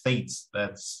parodic states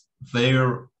that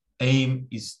their aim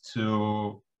is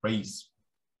to raise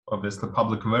obviously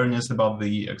public awareness about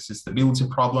the accessibility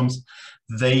problems.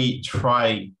 They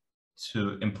try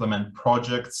to implement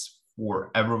projects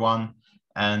for everyone,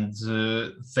 and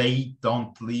they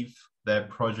don't leave their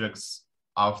projects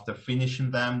after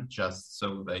finishing them just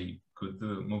so they could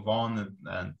move on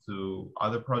and to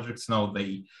other projects. No,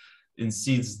 they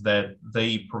insist that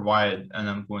they provide an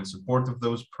ongoing support of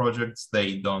those projects.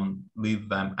 They don't leave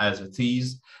them as it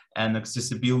is, and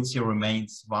accessibility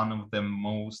remains one of the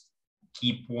most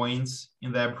key points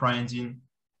in their branding.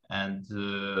 And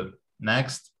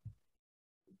next,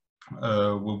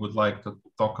 we would like to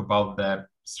talk about their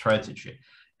strategy.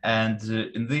 And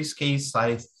in this case,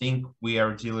 I think we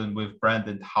are dealing with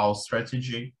branded house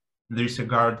strategy. In this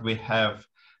regard, we have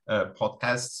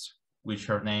podcasts which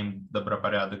are named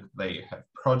Dobroporядок. They have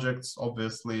projects,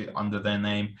 obviously, under their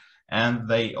name, and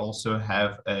they also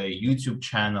have a YouTube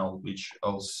channel which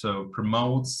also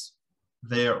promotes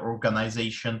their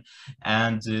organization,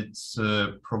 and it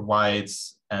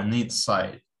provides an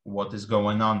insight what is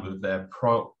going on with their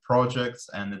projects,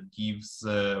 and it gives,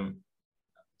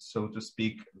 so to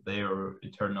speak, their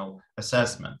internal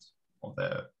assessment of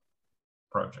their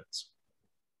projects.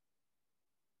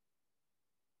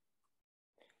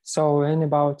 So, and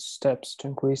about steps to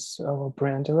increase our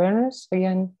brand awareness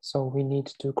again. So we need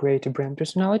to create a brand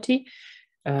personality.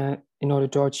 In order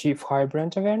to achieve high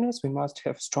brand awareness, we must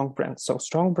have strong brands. So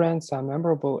strong brands are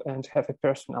memorable and have a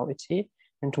personality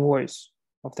and voice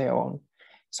of their own.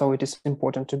 So it is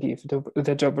important to give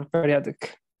the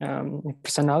Dobroporядок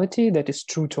personality that is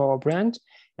true to our brand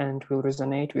and will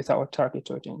resonate with our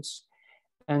target audience.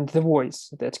 And the voice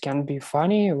that can be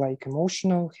funny, like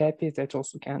emotional, happy, that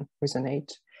also can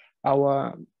resonate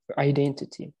our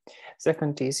identity.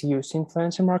 Second is use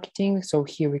influencer marketing. So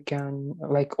here we can,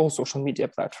 like all social media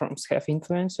platforms have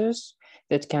influencers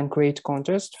that can create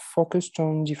content focused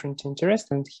on different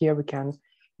interests. And here we can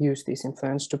use this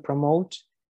influence to promote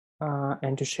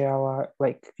and to share our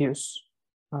views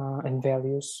and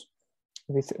values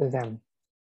with them,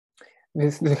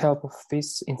 with the help of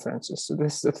these influencers. So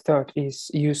this third is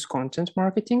use content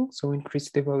marketing. So increase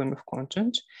the volume of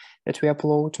content that we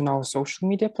upload on our social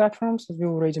media platforms, as we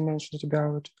already mentioned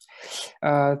about.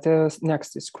 The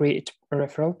next is create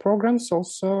referral programs.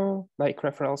 Also, like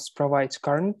referrals provide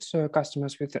current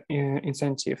customers with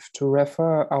incentive to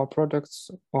refer our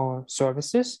products or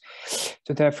services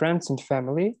to their friends and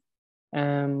family.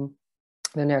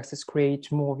 The next is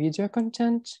create more video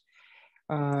content.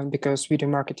 Because video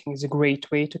marketing is a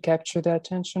great way to capture the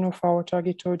attention of our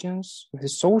target audience. The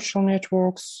social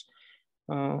networks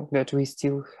that we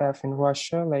still have in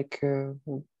Russia, like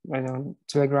I know,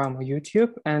 Telegram or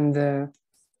YouTube, and the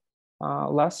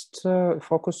last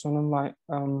focus on online.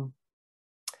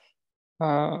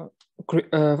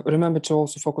 Remember to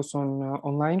also focus on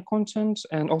online content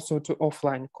and also to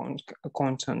offline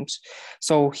content.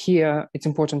 So here it's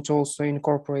important to also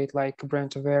incorporate like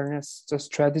brand awareness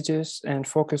strategies and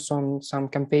focus on some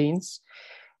campaigns,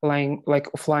 like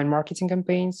offline marketing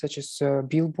campaigns such as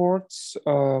billboards,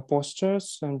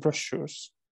 posters, and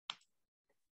brochures.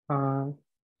 And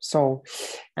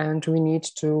we need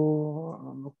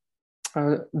to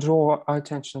draw our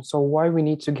attention. So why we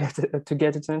need to get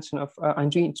attention of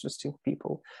interested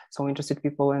people. So interested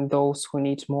people and those who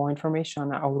need more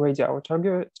information are already our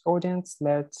target audience,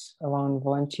 let alone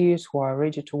volunteers who are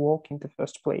ready to work in the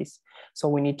first place. So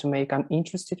we need to make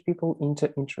uninterested people into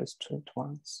interested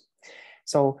ones.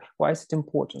 So why is it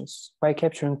important? By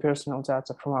capturing personal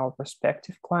data from our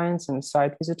prospective clients and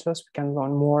site visitors, we can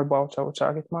learn more about our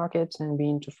target market and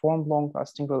begin to form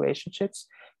long-lasting relationships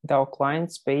with our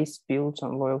clients base built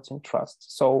on loyalty and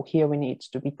trust. So here we need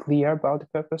to be clear about the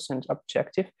purpose and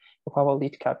objective of our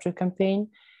lead capture campaign.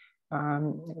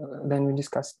 Then we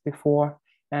discussed before.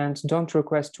 And don't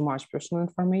request too much personal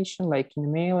information, like an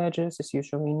email address is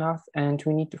usually enough. And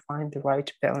we need to find the right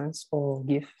balance or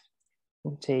give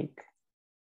and take.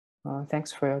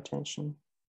 Thanks for your attention.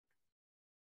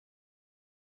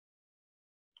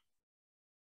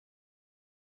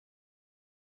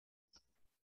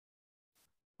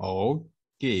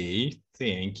 Okay,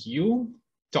 thank you.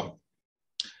 So,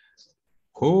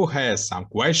 who has some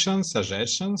questions,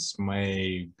 suggestions,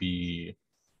 maybe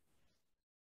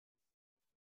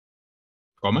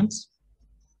comments?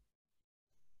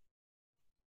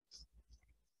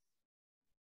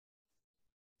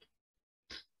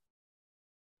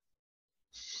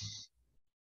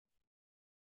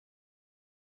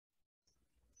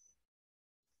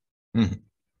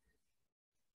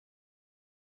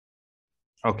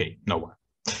 Okay, no one.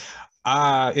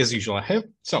 As usual, I have.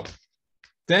 So,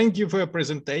 thank you for your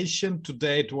presentation.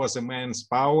 Today it was a man's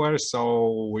power,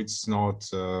 so it's not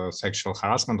sexual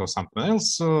harassment or something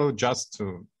else.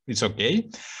 It's okay,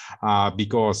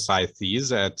 because I see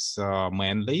that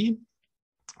mainly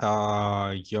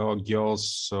your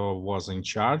girls was in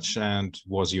charge and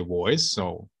was your voice.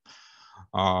 So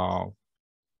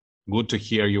good to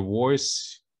hear your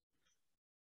voice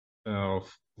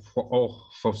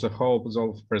for the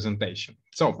whole presentation.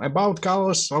 So about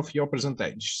colors of your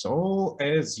presentation. So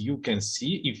as you can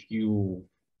see, if you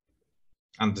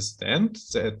understand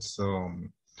that,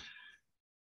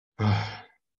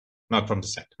 not from the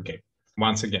set. Okay,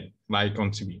 once again, like on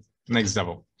TV, next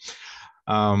level.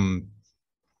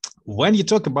 When you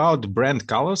talk about brand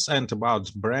colors and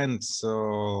about brands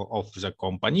of the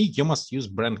company, you must use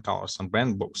brand colors and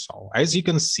brand books. So as you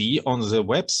can see on the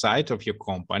website of your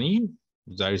company,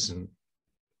 there is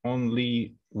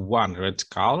only one red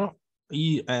color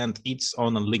and it's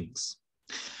on links.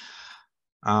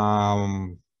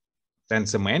 Then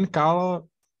the main color,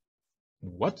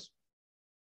 what?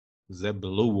 The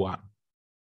blue one.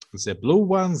 The blue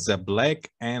one, the black,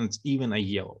 and even a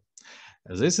yellow.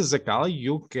 This is the color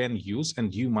you can use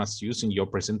and you must use in your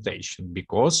presentation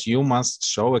because you must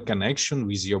show a connection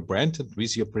with your brand and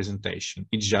with your presentation.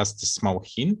 It's just a small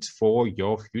hint for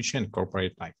your future and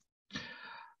corporate life.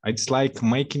 It's like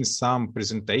making some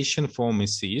presentation for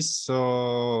Mrs.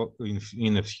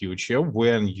 In the future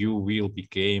when you will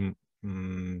become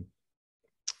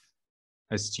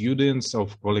a student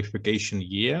of qualification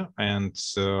year and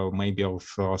maybe of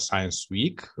science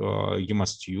week, you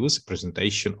must use a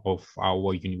presentation of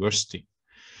our university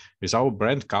with our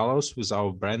brand colors, with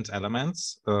our brand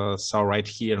elements. So right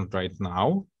here and right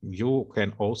now, you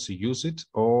can also use it.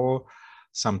 Or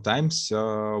sometimes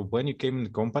when you came in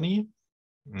the company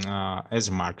as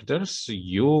marketers,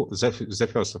 the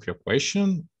first of your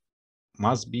question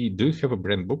must be, do you have a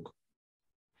brand book?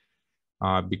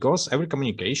 Because every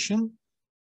communication,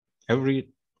 every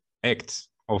act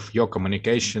of your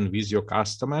communication with your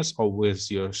customers or with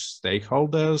your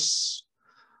stakeholders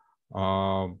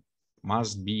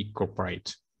must be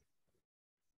corporate.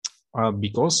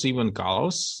 Because even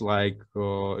colors, like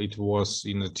it was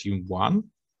in the team 1,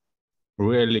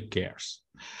 really cares.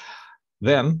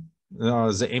 Then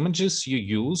the images you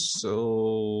use,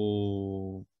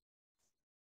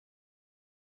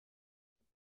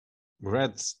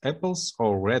 red apples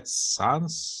or red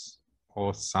suns,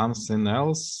 or something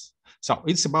else. So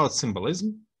it's about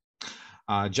symbolism.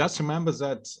 Just remember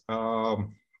that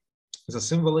the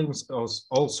symbolism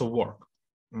also work.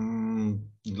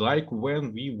 Like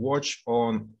when we watch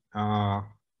on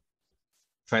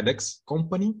FedEx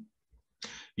company,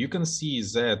 you can see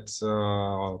that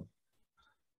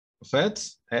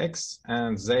FedEx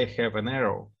and they have an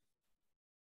arrow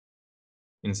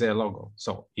in their logo.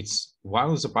 So it's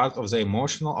one of the part of the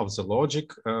emotional, of the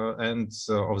logic, and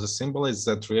of the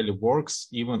symbolism that really works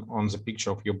even on the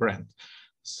picture of your brand.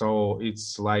 So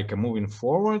it's like a moving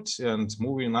forward and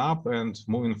moving up and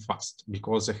moving fast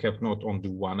because they have not only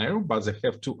one arrow, but they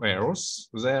have 2 arrows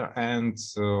there, and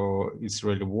it's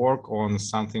really work on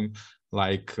something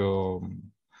like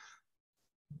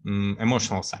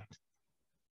emotional side.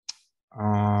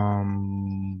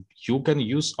 You can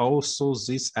use also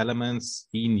these elements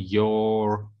in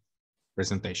your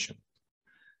presentation.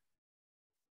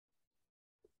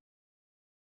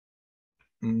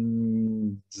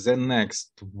 The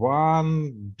next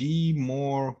one, be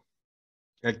more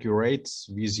accurate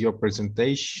with your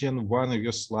presentation. One of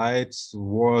your slides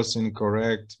was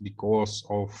incorrect because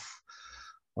of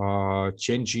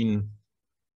changing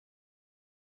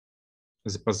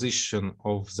the position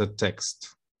of the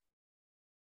text.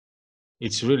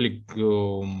 It's really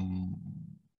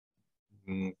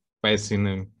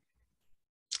passing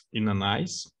in a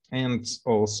nice. And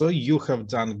also you have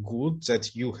done good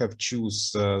that you have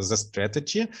choose the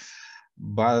strategy,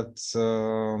 but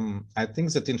I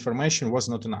think that information was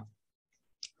not enough.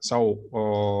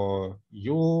 So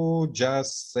you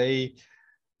just say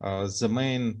the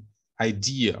main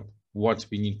idea, what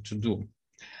we need to do.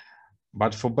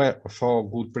 But for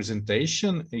good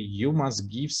presentation, you must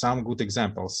give some good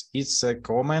examples. It's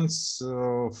comments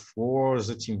for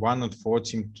the team 1 and for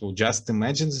team 2. Just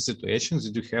imagine the situations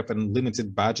that you have a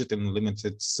limited budget and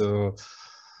limited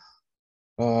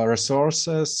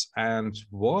resources, and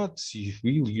what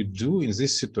will you do in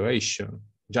this situation?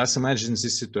 Just imagine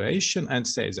this situation and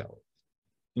say that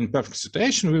in perfect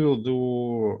situation, we will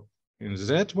do in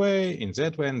that way, in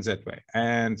that way, and that way.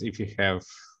 And if you have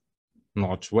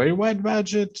not very wide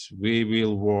budget, we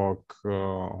will work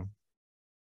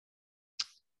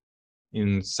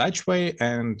in such way,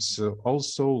 and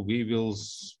also we will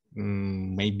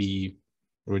maybe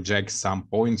reject some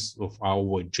points of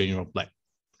our general plan.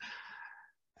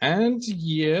 And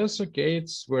yes, okay,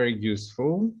 it's very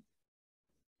useful.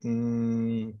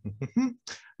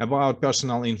 About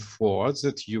personal info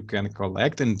that you can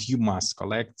collect and you must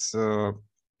collect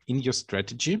in your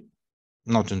strategy,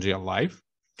 not in real life.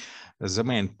 The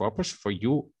main purpose for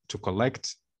you to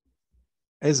collect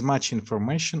as much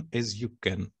information as you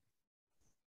can.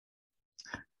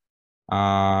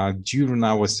 During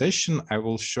our session, I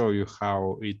will show you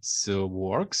how it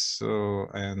works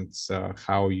and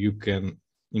how you can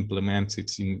implement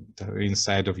it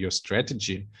inside of your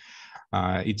strategy.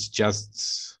 It's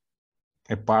just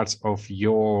a part of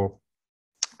your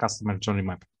customer journey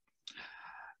map.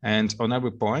 And on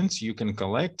every point, you can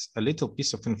collect a little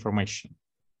piece of information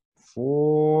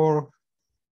for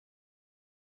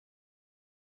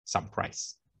some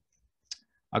price.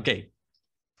 Okay.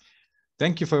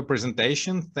 Thank you for your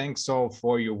presentation. Thanks all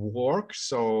for your work.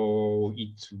 So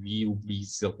it will be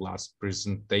the last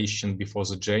presentation before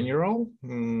the general,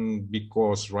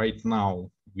 because right now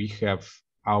we have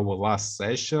our last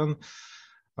session.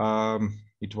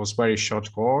 It was very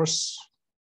short course.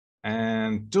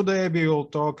 And today we will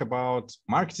talk about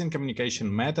marketing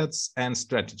communication methods and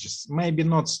strategies. Maybe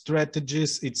not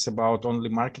strategies, it's about only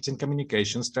marketing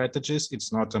communication strategies.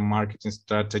 It's not a marketing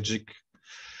strategic.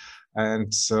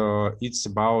 And it's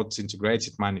about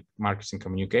integrated marketing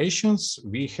communications.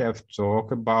 We have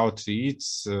talked about it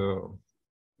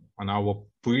on our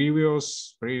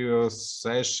previous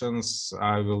sessions.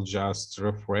 I will just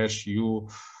refresh you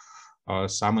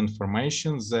some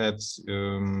information that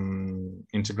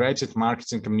integrated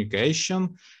marketing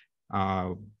communication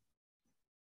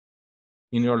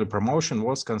in early promotion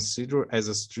was considered as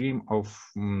a stream of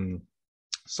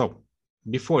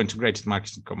before integrated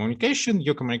marketing communication,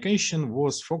 your communication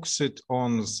was focused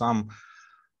on some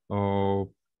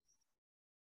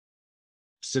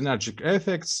synergic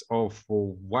effects of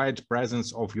wide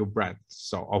presence of your brand,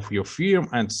 so of your firm,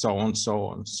 and so on, so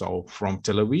on. So from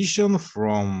television,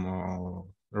 from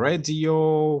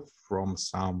radio, from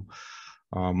some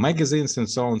magazines, and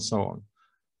so on, so on.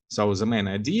 So the main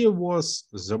idea was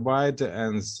the wider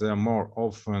and the more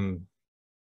often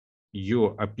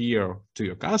you appear to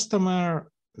your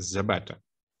customer, the better.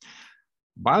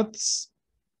 But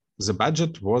the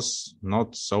budget was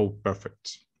not so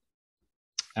perfect.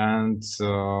 And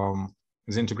the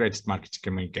integrated marketing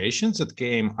communications that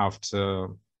came after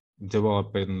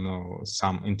developing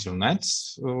some internet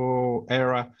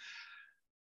era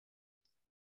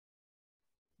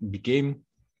became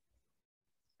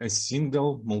a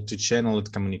single multi-channel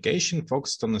communication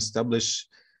focused on establish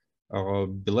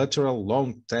bilateral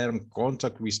long-term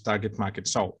contact with target market.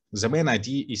 So the main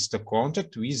idea is the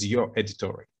contact with your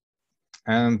editorial.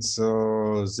 And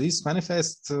this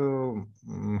manifest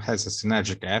has a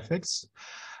synergic effects,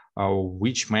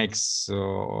 which makes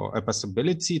a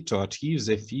possibility to achieve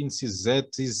the efficiency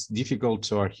that is difficult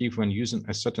to achieve when using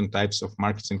a certain types of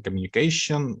marketing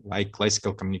communication, like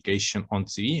classical communication on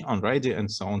TV, on radio,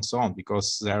 and so on,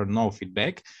 because there are no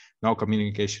feedback, no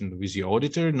communication with your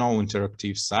auditor, no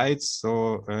interactive sites,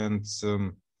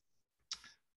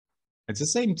 at the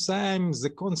same time, the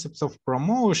concepts of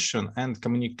promotion and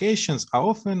communications are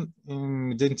often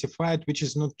identified, which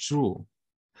is not true.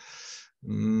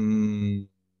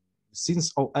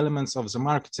 Since all elements of the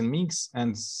marketing mix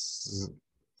and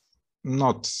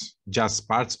not just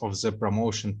parts of the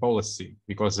promotion policy,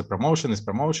 because the promotion is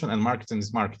promotion and marketing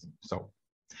is marketing. So,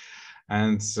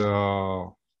 and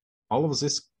all of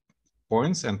these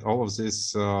points and all of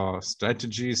these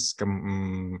strategies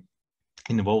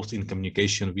involved in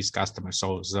communication with customers.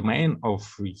 So the main of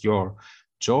your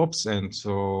jobs and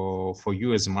for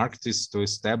you as a marketer is to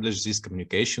establish this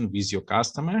communication with your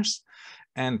customers.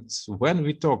 And when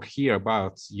we talk here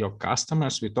about your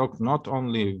customers, we talk not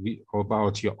only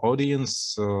about your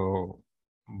audience,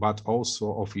 but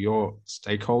also of your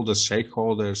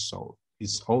stakeholders. So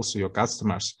it's also your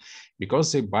customers,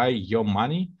 because they buy your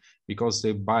money, because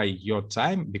they buy your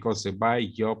time, because they buy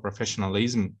your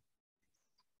professionalism.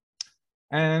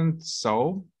 And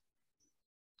so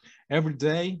every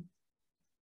day,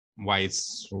 why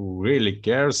it's really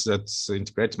cares that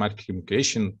integrated marketing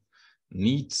communication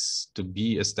needs to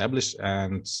be established,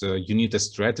 and you need a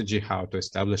strategy how to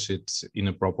establish it in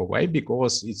a proper way,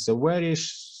 because it's a very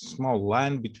small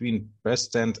line between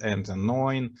persistent and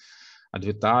annoying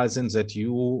advertising that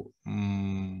you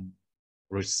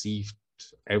received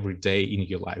every day in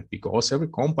your life, because every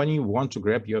company wants to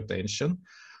grab your attention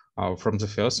from the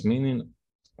first minute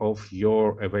of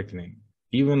your awakening.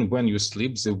 Even when you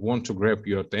sleep, they want to grab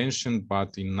your attention,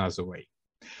 but in another way.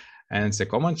 And it's a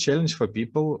common challenge for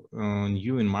people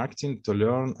new in marketing to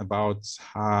learn about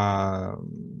how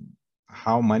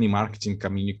many marketing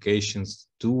communications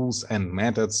tools and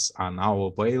methods are now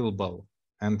available,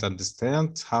 and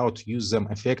understand how to use them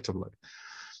effectively.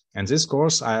 And this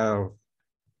course,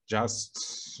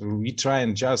 we try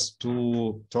and just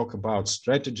to talk about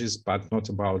strategies, but not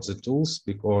about the tools,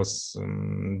 because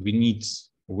we need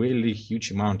really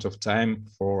huge amount of time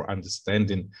for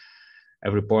understanding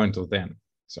every point of them.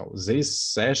 So this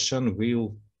session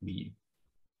will be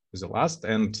the last,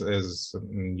 and as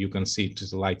you can see, it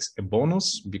is like a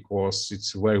bonus, because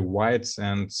it's very wide,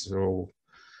 and so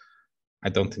I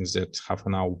don't think that half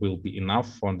an hour will be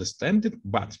enough for understanding,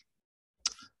 but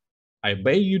I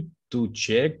beg you to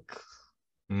check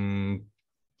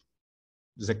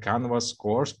the Canvas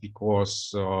course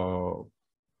because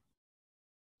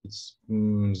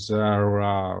there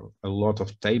are a lot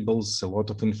of tables, a lot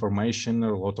of information,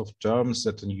 a lot of terms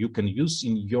that you can use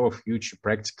in your future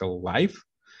practical life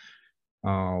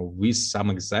with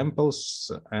some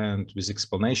examples and with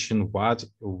explanation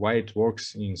why it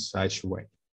works in such a way.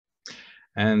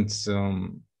 And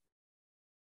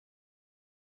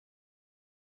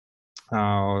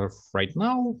right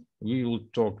now we will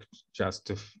talk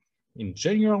just in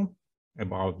general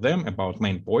about them, about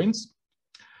main points.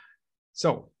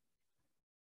 So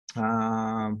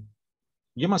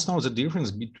you must know the difference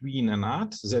between an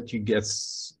ad that you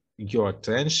gets your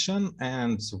attention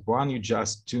and one you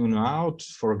just tune out,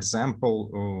 for example,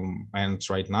 and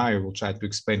right now I will try to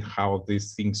explain how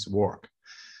these things work.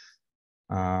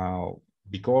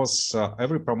 Because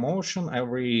every promotion,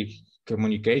 every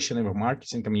communication, every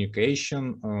marketing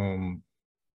communication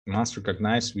must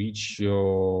recognize which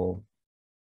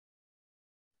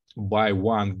buy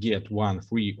one, get one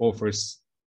free offers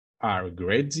are a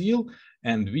great deal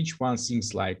and which one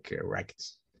seems like a racket.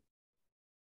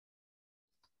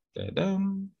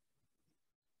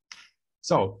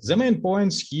 So the main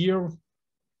points here,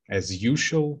 as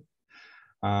usual,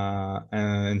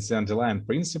 and the underlying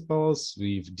principles,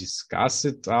 we've discussed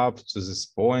it up to this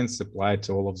point, apply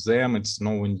to all of them. It's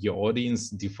knowing your audience,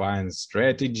 define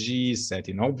strategy,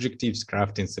 setting objectives,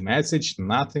 crafting the message.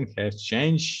 Nothing has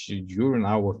changed during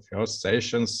our first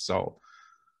sessions, so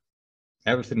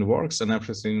everything works and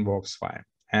everything works fine.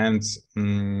 And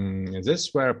this is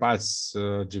where parts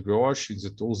diverge in the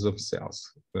tools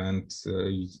themselves. And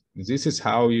this is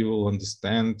how you will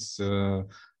understand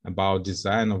about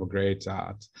design of a great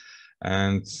art.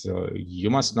 And you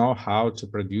must know how to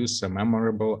produce a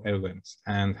memorable event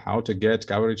and how to get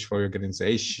coverage for your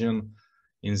organization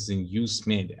in the news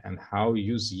media and how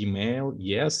use email.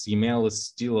 Yes, email is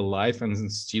still alive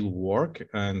and still work,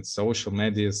 and social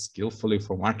media skillfully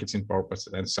for marketing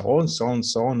purposes, and so on, so on,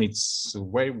 so on. It's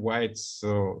very wide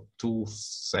tool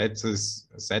settings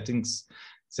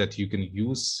that you can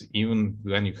use even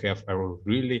when you have a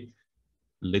really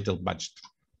little budget.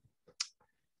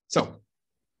 So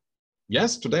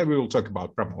yes, today we will talk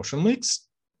about promotion mix.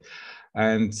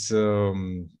 And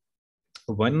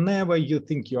whenever you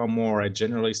think you are more a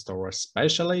generalist or a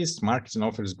specialist, marketing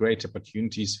offers great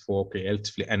opportunities for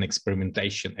creativity and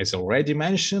experimentation. As already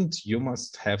mentioned, you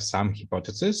must have some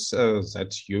hypotheses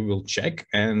that you will check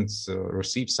and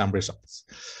receive some results.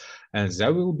 And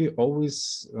there will be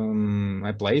always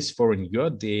a place for a new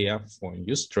idea, for a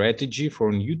new strategy, for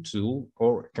a new tool,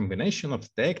 or a combination of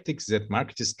tactics that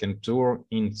marketers can turn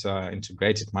into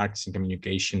integrated marketing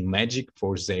communication magic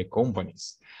for their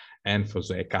companies and for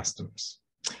their customers.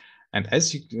 And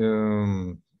as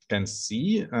you can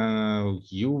see,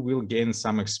 you will gain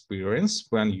some experience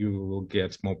when you will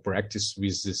get more practice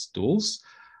with these tools,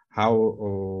 how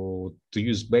to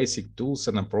use basic tools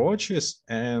and approaches.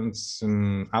 And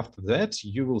after that,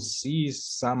 you will see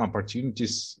some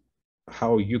opportunities,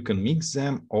 how you can mix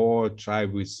them or try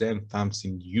with them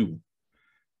something new.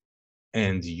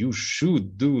 And you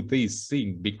should do this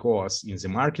thing because in the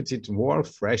marketing world,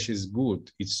 fresh is good.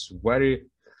 It's very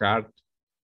hard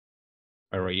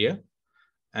area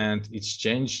and it's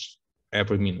changed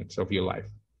every minute of your life.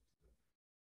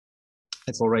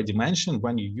 As already mentioned,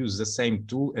 when you use the same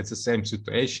tool at the same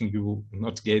situation, you will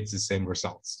not get the same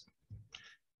results.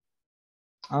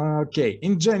 Okay,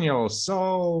 in general,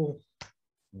 so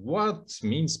what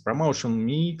means promotion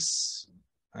mix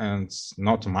and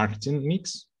not marketing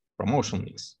mix? Promotion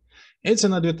mix. It's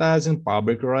an advertising,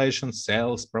 public relations,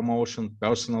 sales, promotion,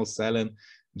 personal selling,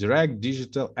 direct,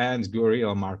 digital, and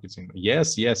guerrilla marketing.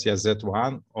 Yes, that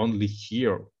one only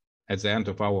here at the end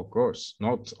of our course,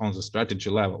 not on the strategy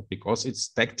level, because it's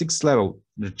tactics level.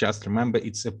 Just remember,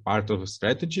 it's a part of a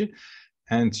strategy,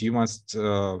 and you must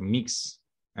mix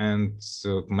and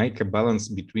make a balance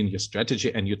between your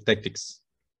strategy and your tactics.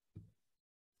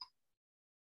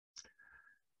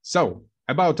 So,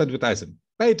 about advertising,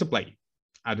 pay to play.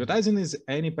 Advertising is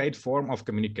any paid form of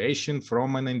communication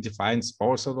from an undefined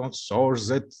source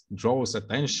that draws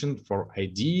attention for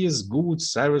ideas,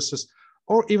 goods, services,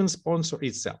 or even sponsor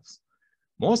itself.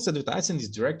 Most advertising is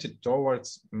directed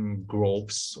towards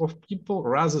groups of people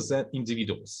rather than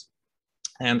individuals.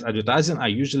 And advertising are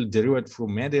usually derived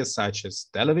from media such as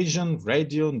television,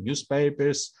 radio,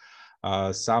 newspapers,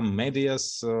 some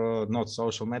medias, not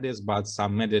social medias, but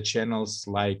some media channels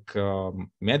like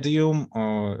Medium,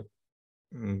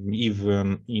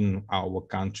 even in our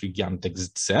country,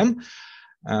 Yandex.Zen,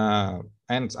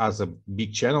 and other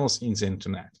big channels in the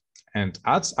internet. And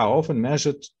ads are often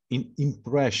measured in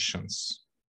impressions.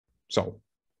 So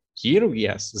Here,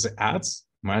 yes, the ads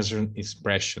measuring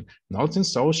expression, not in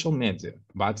social media,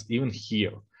 but even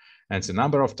here. And the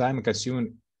number of time a consumer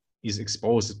is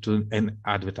exposed to an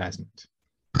advertisement.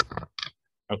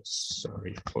 Oh,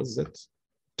 sorry, was that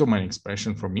too many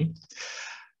expression for me?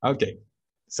 Okay,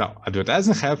 so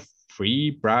advertising have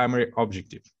three primary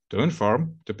objectives: to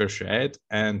inform, to persuade,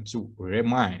 and to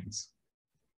remind.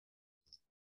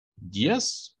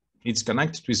 Yes, it's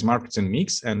connected with marketing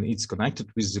mix and it's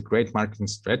connected with the great marketing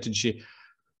strategy,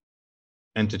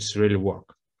 and it's really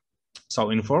work. So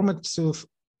informative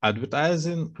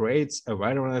advertising creates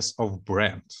awareness of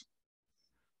brand,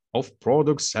 of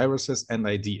products, services, and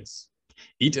ideas.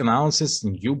 It announces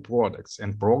new products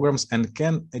and programs and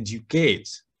can educate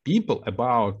people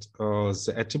about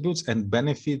the attributes and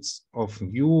benefits of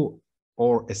new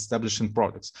or establishing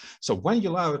products. So when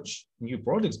you launch new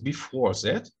products, before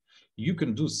that, you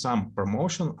can do some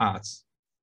promotion ads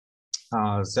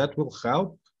that will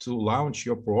help to launch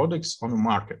your products on the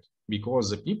market, because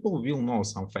the people will know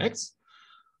some facts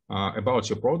about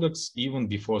your products even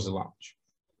before the launch.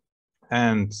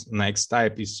 And next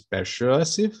type is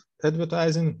persuasive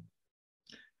advertising.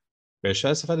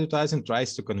 Persuasive advertising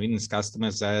tries to convince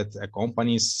customers that a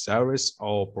company's service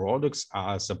or products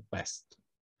are the best.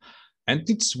 And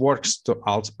it works to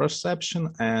alter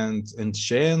perception and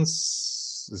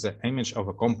enhance the image of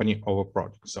a company or a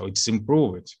product. So it's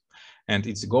improved. And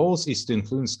its goals is to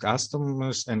influence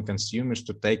customers and consumers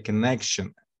to take an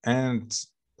action and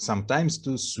sometimes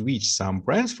to switch some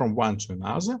brands from one to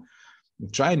another,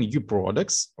 try new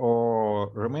products, or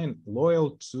remain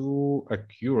loyal to a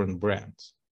current brand.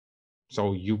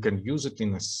 So you can use it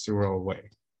in a serial way.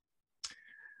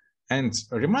 And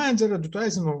reminder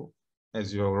advertising,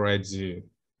 as you already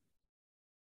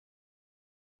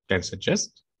can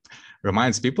suggest,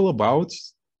 reminds people about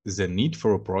the need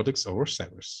for products or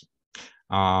service,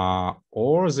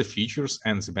 or the features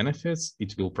and the benefits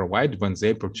it will provide when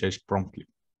they purchase promptly.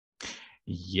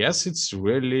 Yes, it's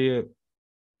really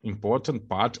important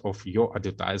part of your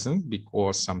advertising,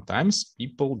 because sometimes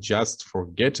people just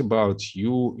forget about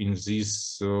you in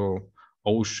this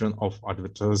ocean of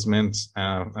advertisements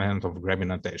and of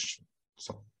grabbing attention.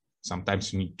 So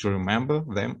sometimes you need to remember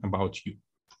them about you.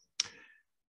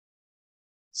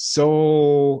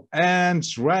 So, and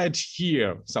right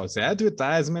here, so the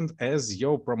advertisement as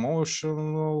your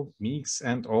promotional mix,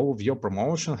 and all of your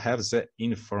promotion have the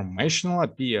informational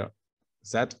appeal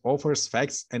that offers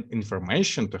facts and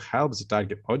information to help the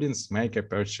target audience make a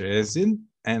purchasing,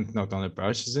 and not only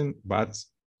purchasing, but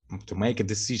to make a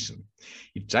decision.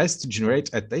 It tries to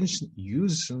generate attention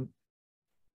using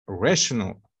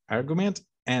rational argument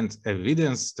and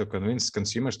evidence to convince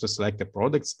consumers to select the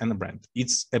products and a brand.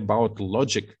 It's about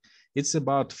logic. It's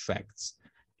about facts.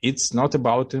 It's not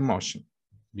about emotion,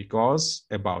 because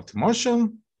about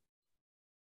emotion,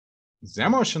 the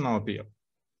emotional appeal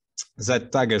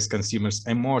that targets consumers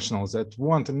emotional, that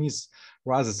want and needs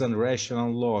rather than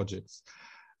rational logics.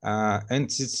 And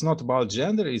it's not about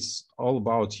gender, it's all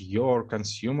about your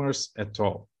consumers at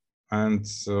all. And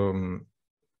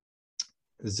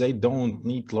they don't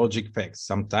need logic facts.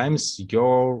 Sometimes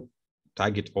your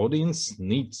target audience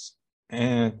needs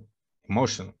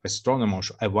emotion, a strong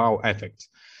emotion, a wow effect.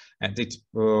 And it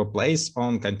plays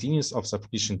on continuous of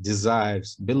sufficient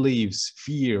desires, beliefs,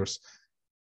 fears.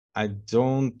 I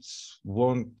don't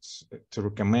want to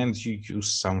recommend you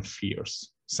use some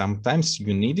fears. Sometimes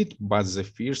you need it, but the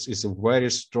fears is a very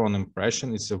strong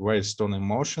impression. It's a very strong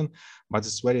emotion, but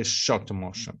it's very short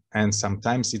emotion. And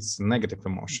sometimes it's negative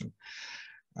emotion.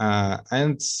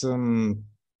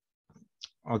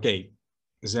 Okay,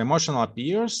 the emotional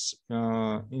appears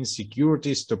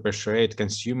insecurities to persuade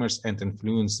consumers and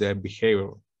influence their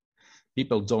behavior.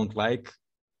 People don't like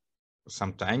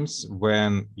sometimes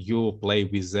when you play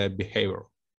with their behavior,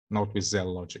 not with their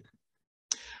logic.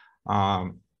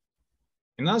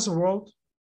 In other words,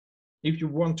 if you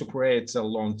want to create a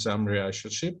long-term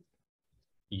relationship,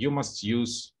 you must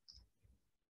use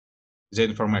the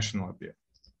informational appeal.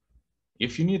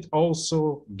 If you need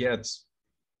also get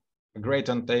a great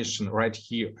attention right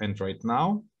here and right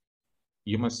now,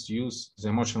 you must use the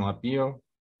emotional appeal,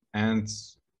 and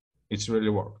it's really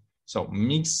work. So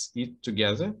mix it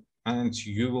together and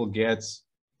you will get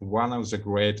one of the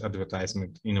great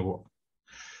advertisement in the world.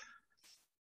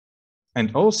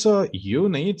 And also you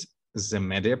need the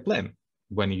media plan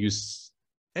when you use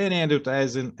any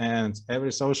advertising and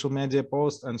every social media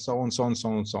post and so on, so on, so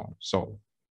on, so on. So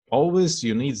always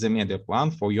you need the media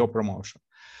plan for your promotion.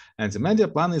 And the media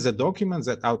plan is a document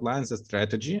that outlines the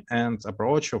strategy and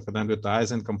approach of an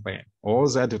advertising campaign or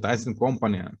the advertising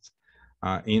component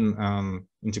in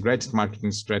integrated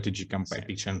marketing strategy campaign.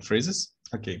 Picture and phrases.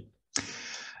 Okay.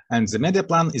 And the media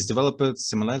plan is developed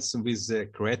similarly with the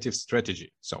creative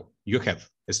strategy. So you have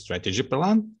a strategy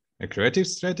plan, a creative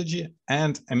strategy,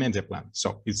 and a media plan.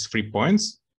 So it's 3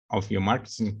 points of your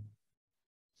marketing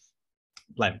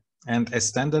plan. And a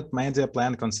standard media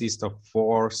plan consists of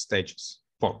 4 stages.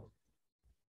 4.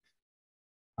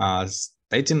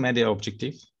 Stating media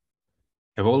objective,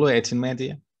 evaluating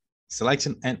media,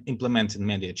 selecting and implementing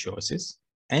media choices,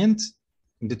 and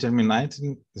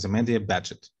determining the media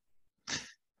budget.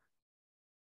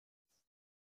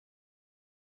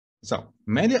 So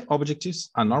media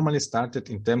objectives are normally started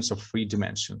in terms of 3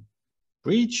 dimensions: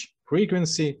 reach,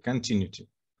 frequency, continuity.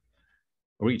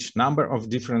 Reach, number of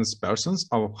different persons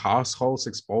or households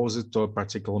exposed to a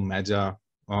particular media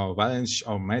valence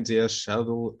or media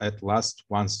schedule at last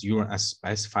once during a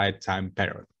specified time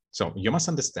period. So you must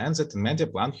understand that in media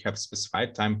plan you have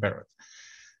specified time period.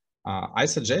 I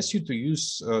suggest you to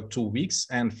use 2 weeks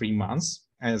and 3 months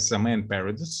as the main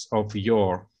periods of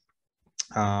your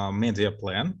media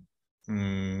plan.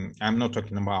 I'm not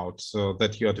talking about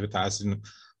that your advertising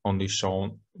only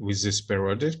shown with this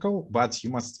periodical, but you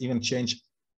must even change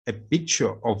a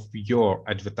picture of your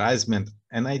advertisement.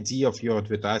 An idea of your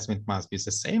advertisement must be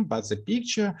the same, but the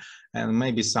picture and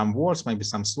maybe some words, maybe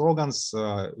some slogans,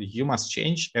 you must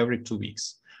change every 2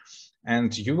 weeks.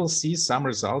 And you will see some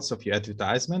results of your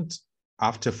advertisement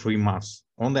after 3 months.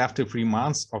 Only after 3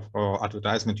 months of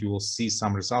advertisement, you will see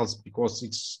some results, because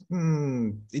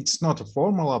it's not a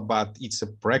formula, but it's a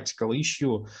practical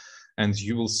issue, and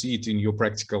you will see it in your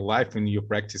practical life, in your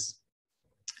practice.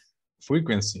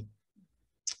 Frequency.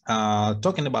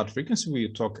 Talking about frequency,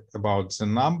 we talk about the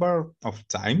number of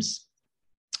times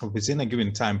within a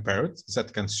given time period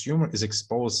that consumer is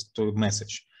exposed to a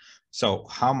message. So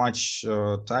how much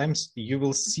times you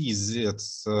will see that,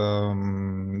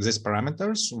 these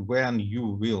parameters when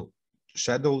you will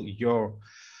schedule your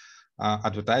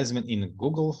advertisement in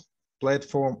Google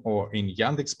platform or in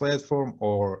Yandex platform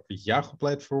or Yahoo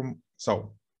platform.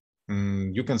 So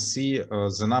you can see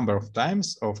the number of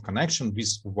times of connection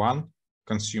with one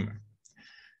consumer.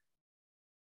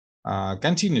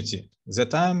 Continuity, the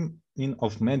time in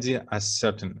of media as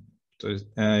certain.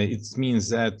 It means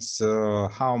that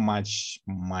how much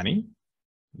money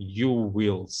you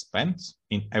will spend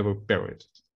in every period.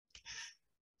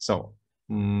 So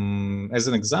as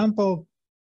an example,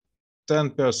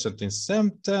 10% in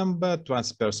September,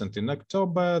 20% in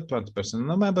October, 20% in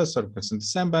November, 30% in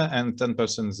December, and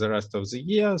 10% the rest of the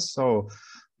year. So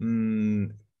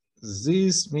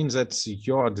this means that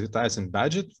your advertising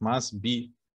budget must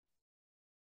be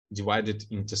divided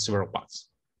into several parts.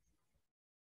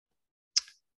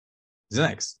 The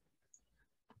next,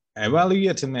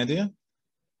 evaluating media.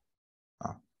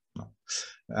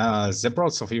 The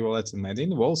process of evaluating media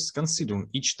involves considering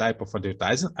each type of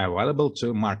advertising available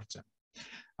to a marketer.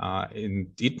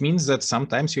 It means that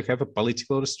sometimes you have a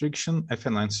political restriction, a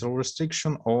financial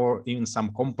restriction, or even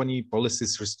some company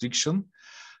policies restriction.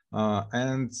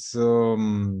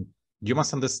 You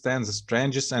must understand the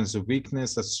strengths and the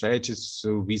weaknesses associated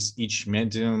with each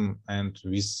medium and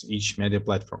with each media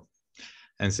platform.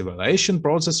 And the evaluation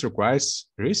process requires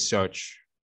research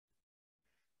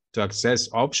to access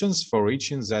options for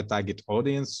reaching the target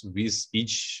audience with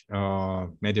each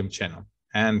medium channel,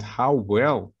 and how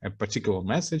well a particular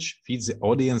message fits the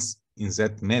audience in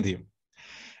that medium.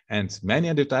 And many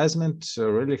advertisements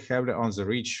really heavily on the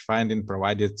reach finding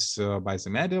provided by the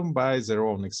medium, by their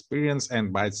own experience,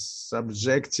 and by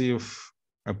subjective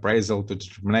appraisal to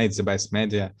determine the best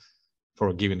media for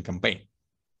a given campaign.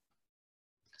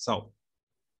 So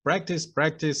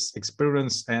practice,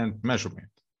 experience, and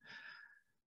measurement.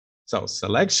 So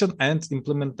selection and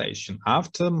implementation.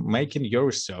 After making your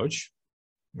research,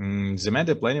 the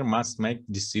media planner must make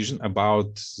decision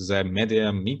about the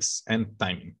media mix and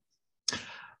timing,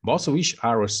 both of which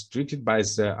are restricted by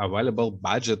the available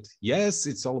budget. Yes,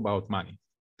 it's all about money.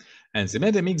 And the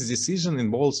media mix decision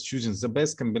involves choosing the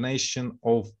best combination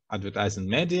of advertising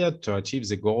media to achieve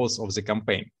the goals of the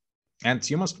campaign. And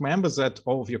you must remember that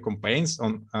all of your campaigns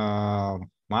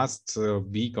must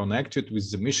be connected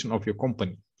with the mission of your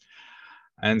company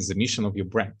and the mission of your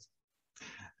brand.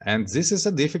 And this is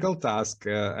a difficult task,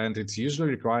 and it usually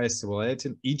requires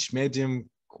evaluating each medium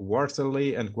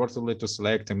quarterly to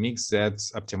select a mix that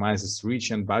optimizes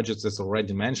reach and budget, as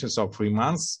already mentioned. So 3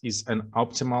 months is an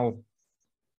optimal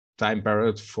time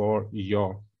period for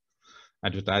your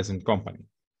advertising company.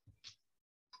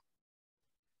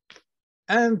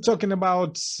 And talking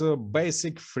about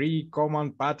basic 3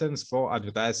 common patterns for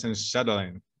advertising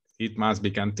scheduling. It must be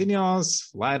continuous,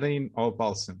 flying, or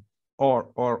pulsing.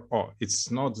 or. It's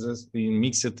not just being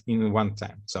mixed in one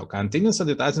time. So continuous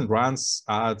advertising runs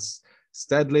ads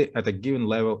steadily at a given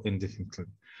level indefinitely.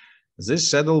 This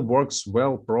schedule works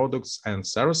well products and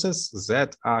services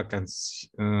that are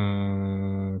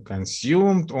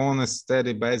consumed on a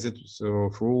steady basis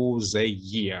through the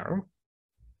year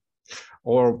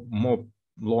or more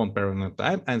long period of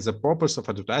time. And the purpose of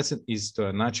advertising is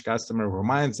to nudge customer,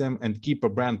 remind them, and keep a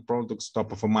brand products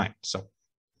top of mind. So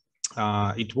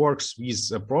it works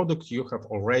with a product you have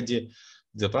already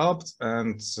developed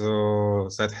and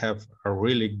that have a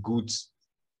really good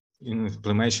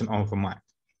implementation of the mind.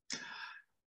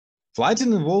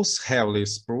 Flighting involves heavily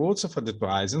spurts of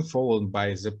advertising followed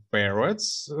by the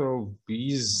periods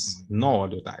with no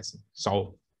advertising.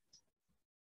 So,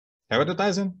 have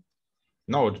advertising,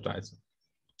 no advertising.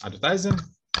 Advertising,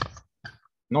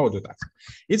 no advertising.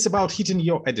 It's about hitting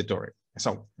your editorial.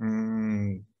 So,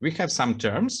 we have some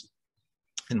terms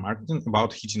in marketing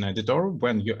about hitting editor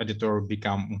when your editor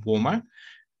become warmer,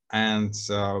 and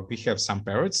we have some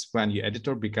periods when your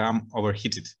editor become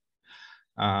overheated.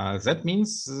 That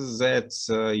means that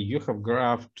you have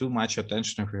grabbed too much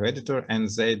attention of your editor and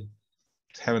they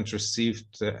haven't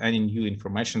received any new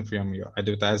information from your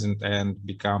advertising and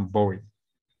become boring.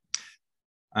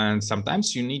 And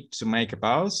sometimes you need to make a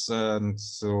pause, and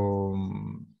so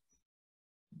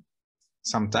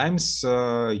sometimes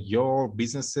your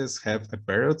businesses have a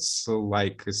periods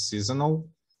like a seasonal,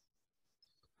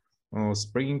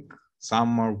 spring,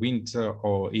 summer, winter,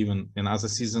 or even in other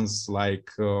seasons like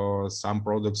some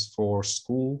products for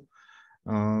school.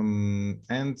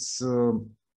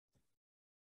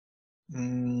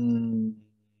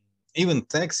 Even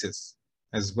taxes,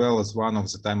 as well as one of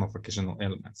the time of occasional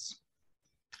elements.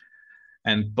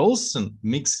 And Bolson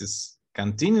mixes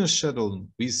continuous scheduling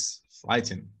with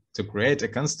flighting to create a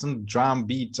constant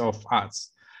drumbeat of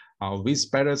ads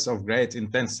with periods of great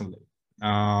intensity,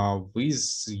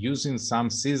 with using some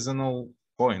seasonal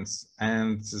points.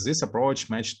 And this approach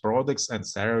matched products and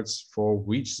services for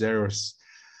which there is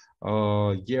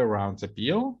year-round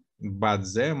appeal, but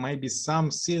there may be some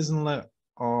seasonal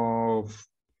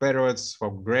periods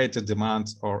for greater demand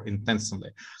or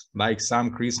intensity, like some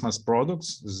Christmas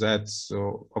products that,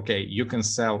 okay, you can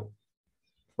sell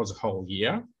for the whole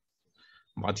year,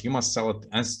 but you must sell it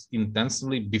as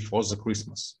intensely before the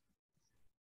Christmas.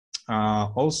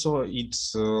 Also, it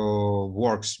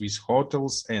works with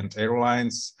hotels and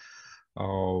airlines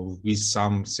with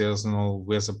some seasonal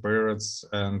weather periods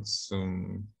and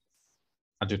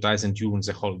advertising during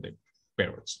the holiday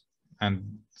periods and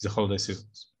the holiday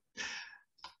seasons.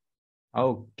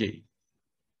 Okay.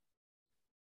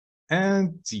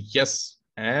 And yes,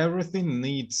 everything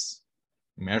needs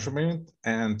measurement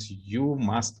and you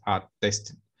must add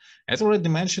testing. As already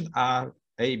mentioned,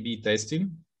 A/B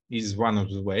testing is one of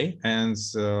the way, and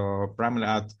primarily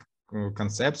add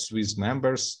concepts with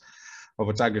members of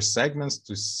a target segments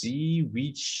to see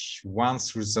which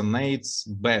ones resonates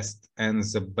best and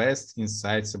the best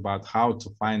insights about how to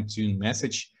fine-tune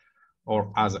message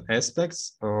or other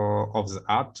aspects of the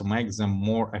ad to make them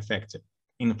more effective.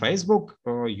 In Facebook,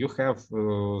 you have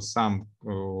some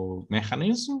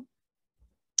mechanism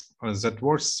that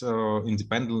works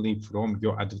independently from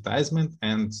your advertisement,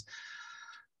 and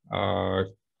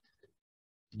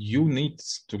you need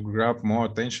to grab more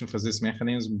attention for this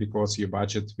mechanism because your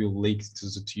budget will leak to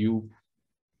the tube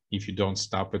if you don't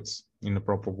stop it in a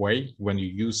proper way. When you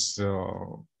use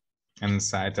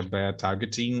inside a bad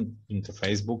targeting into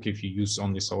Facebook, if you use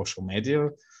only social media,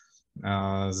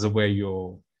 the way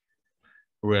you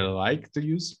really like to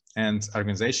use, and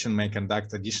organization may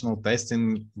conduct additional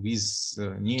testing with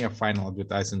near final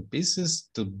advertising pieces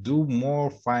to do more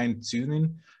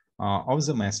fine-tuning of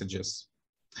the messages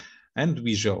and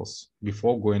visuals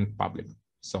before going public.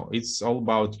 So it's all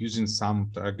about using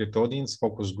some target audience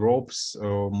focus groups,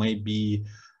 or maybe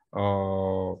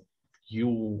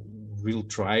you will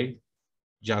try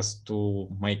just to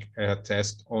make a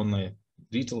test on a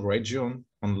little region,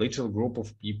 on little group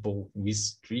of people with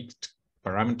strict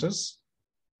parameters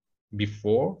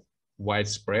before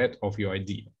widespread of your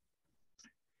idea.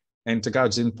 And to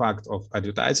gauge the impact of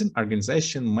advertising,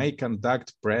 organization may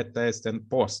conduct pre-test and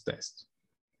post-test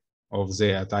of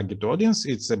their target audience.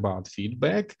 It's about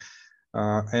feedback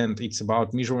and it's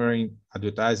about measuring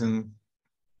advertising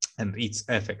and its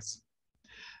effects.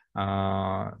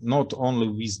 Not only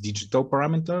with digital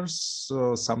parameters,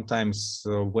 sometimes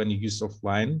when you use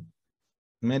offline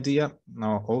media,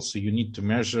 also you need to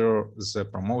measure the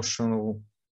promotional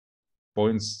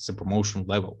points, the promotion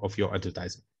level of your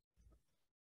advertising.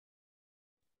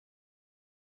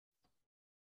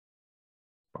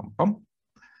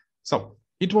 So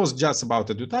It was just about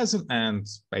advertising and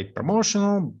paid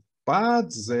promotional,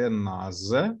 but the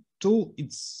another tool,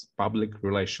 it's public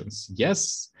relations.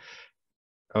 Yes,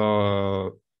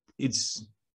 it's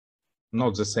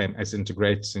not the same as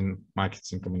integrating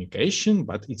marketing communication,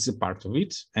 but it's a part of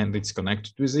it and it's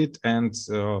connected with it. And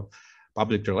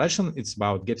public relation, it's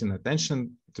about getting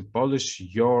attention to polish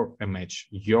your image,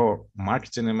 your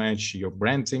marketing image, your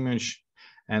brand image.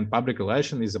 And public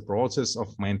relation is a process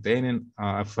of maintaining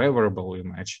a favorable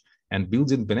image and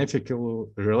building beneficial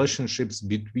relationships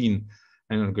between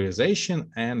an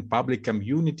organization and public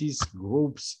communities,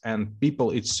 groups, and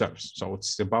people it serves. So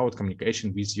it's about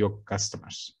communication with your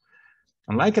customers.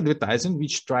 Unlike advertising,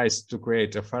 which tries to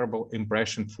create a favorable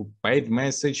impression through paid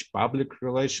message, public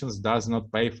relations does not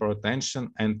pay for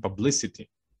attention and publicity.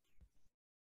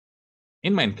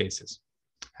 In many cases,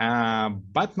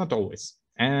 but not always.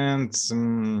 And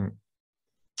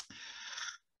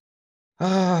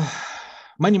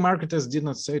many marketers did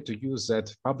not say to you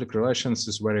that public relations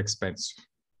is very expensive.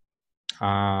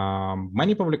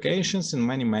 Many publications in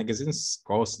many magazines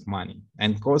cost money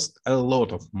and cost a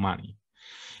lot of money.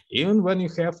 Even when you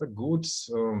have a good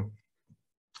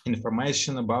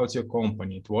information about your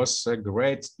company, it was a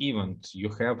great event. You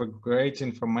have a great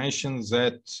information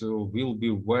that will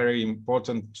be very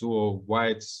important to a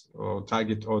wide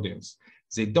target audience.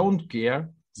 They don't care,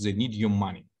 they need your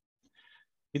money.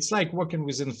 It's like working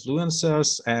with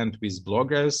influencers and with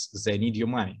bloggers, they need your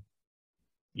money.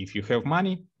 If you have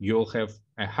money, you'll have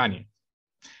a honey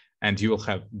and you will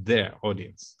have their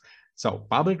audience. So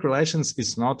public relations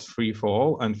is not free for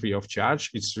all and free of charge.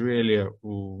 It's really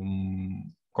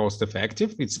cost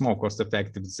effective. It's more cost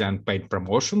effective than paid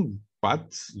promotion,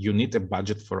 but you need a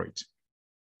budget for it.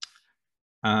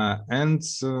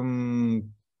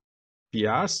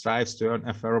 PR strives to earn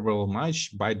a favorable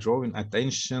image by drawing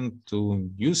attention to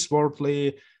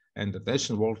newsworthy and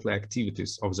attention-worthy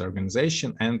activities of the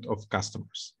organization and of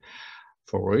customers.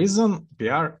 For a reason,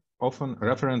 PR often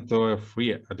referring to a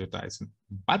free advertising,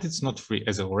 but it's not free,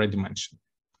 as I already mentioned.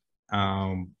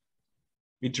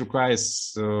 It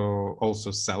requires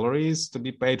also salaries to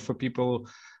be paid for people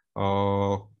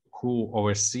who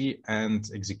oversee and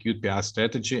execute PR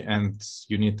strategy, and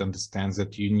you need to understand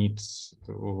that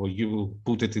you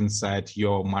put it inside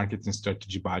your marketing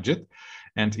strategy budget.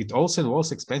 And it also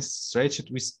involves expenses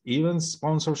stretched with events,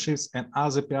 sponsorships, and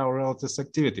other PR-related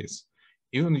activities.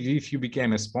 Even if you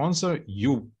became a sponsor,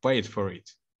 you paid for it.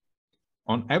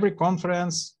 On every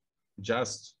conference,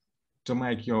 just to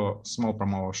make your small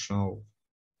promotional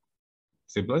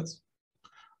tablets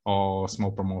or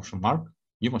small promotion mark,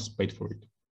 you must pay for it.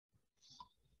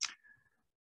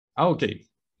 Okay,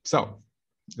 so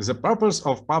the purpose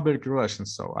of public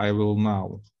relations. So I will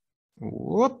now,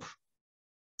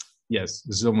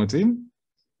 zoom it in.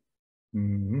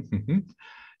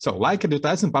 So like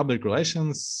advertising, public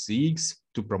relations seeks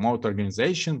to promote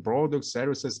organization, products,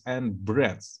 services, and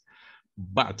brands.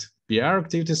 But PR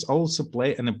activities also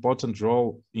play an important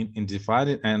role in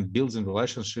defining and building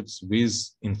relationships with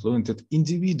influenced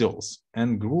individuals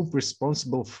and groups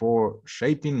responsible for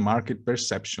shaping market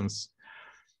perceptions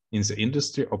in the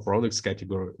industry or products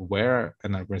category where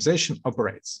an organization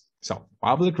operates. So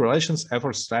public relations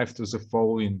efforts strive to the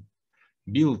following: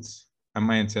 build and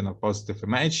maintain a positive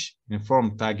image,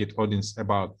 inform target audience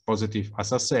about positive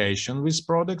association with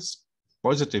products,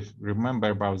 positive, remember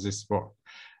about this word,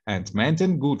 and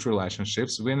maintain good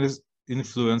relationships with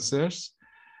influencers,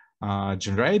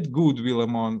 generate goodwill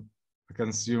among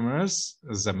consumers,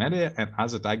 the media, and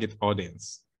other target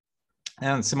audience,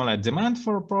 and similar demand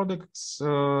for products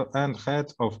and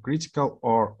head of critical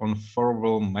or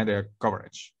unfavorable media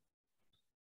coverage.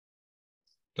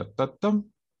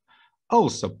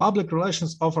 Also, public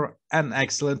relations offer an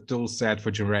excellent tool set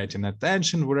for generating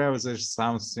attention wherever there's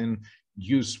something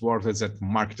newsworthy that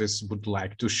marketers would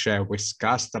like to share with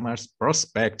customers,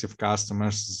 prospective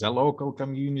customers, the local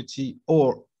community,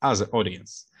 or other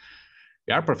audience.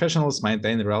 PR professionals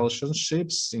maintain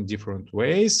relationships in different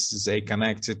ways. They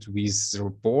connected with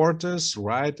reporters,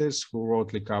 writers who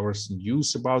broadly covers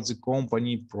news about the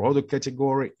company, product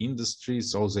category, industry,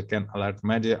 so they can alert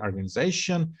media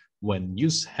organization when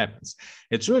news happens.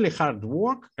 It's really hard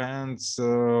work, and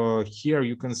here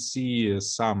you can see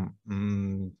some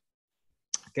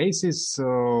cases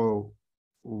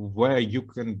where you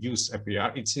can use a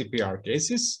PR. It's a PR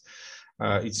cases.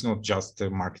 It's not just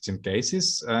marketing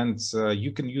cases, and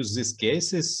you can use these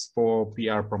cases for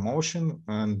PR promotion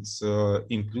and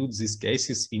include these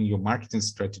cases in your marketing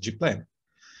strategy plan.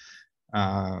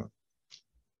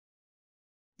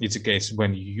 It's a case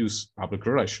when you use public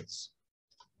relations.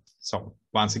 So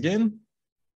once again,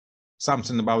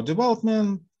 something about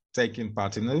development, taking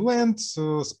part in events,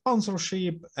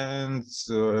 sponsorship, and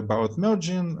about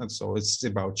merging. And so it's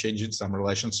about changing some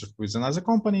relationship with other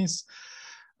companies,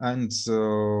 and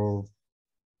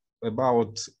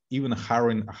about even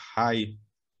hiring a high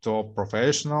top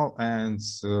professional, and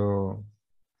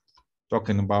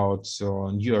talking about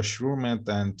new assurement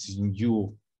and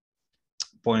new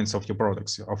points of your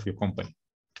products of your company.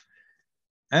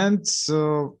 And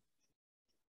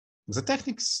the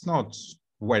technique is not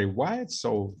very wide,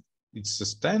 so it's a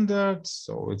standard,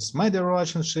 so it's media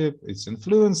relationship, it's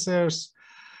influencers,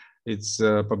 it's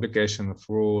publication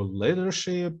through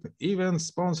leadership, event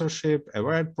sponsorship,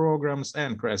 award programs,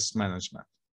 and crisis management.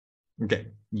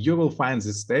 Okay, you will find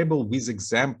this table with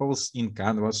examples in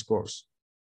Canvas course.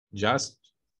 Just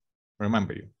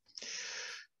remember you.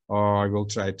 I will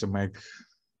try to make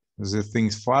the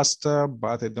things faster,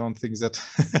 but I don't think that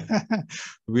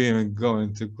we're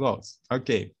going to close.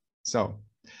 Okay, so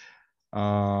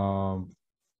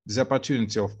the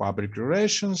opportunity of public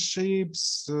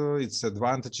relationships, its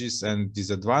advantages and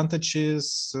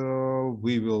disadvantages,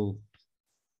 we will,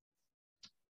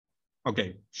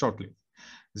 okay, shortly.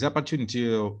 The opportunity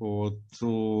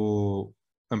to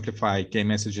amplify key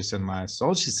messages and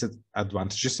messages is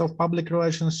advantages of public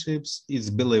relationships. It's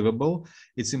believable,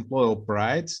 it's employer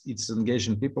pride, it's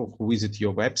engaging people who visit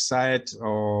your website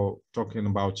or talking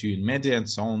about you in media and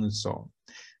so on and so on.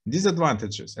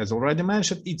 Disadvantages, as already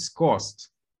mentioned, it's cost.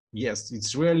 Yes,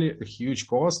 it's really a huge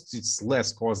cost. It's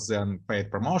less cost than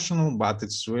paid promotional, but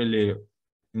it's really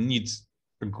needs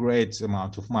a great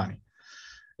amount of money.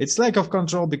 It's lack of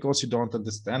control because you don't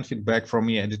understand feedback from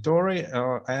your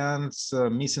editorial and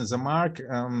missing the mark.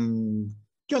 You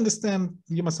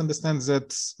must understand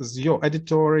that your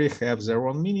editorial have their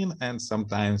own meaning, and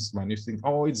sometimes when you think,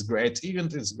 oh, it's great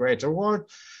event, it's great award,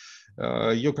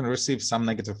 you can receive some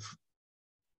negative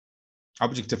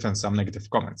objective and some negative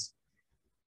comments.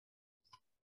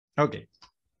 Okay.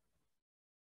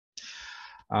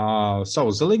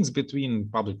 So the links between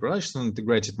public relations and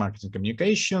integrated marketing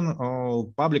communication,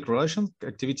 public relations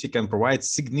activity can provide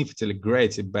significantly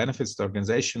greater benefits to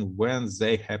organization when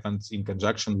they happen in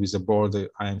conjunction with the broader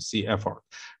IMC effort,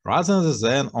 rather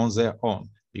than on their own,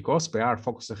 because PR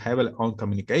focuses heavily on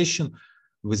communication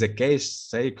with a key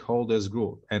stakeholders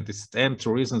group, and it stands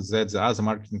to reason that the other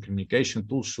marketing communication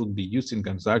tools should be used in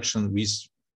conjunction with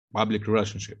public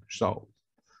relationships. So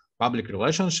public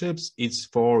relationships, it's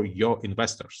for your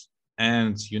investors,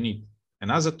 and you need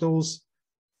another tools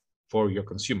for your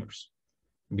consumers,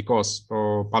 because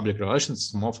public relations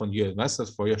is more for your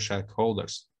investors, for your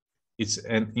shareholders. It's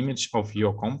an image of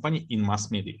your company in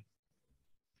mass media.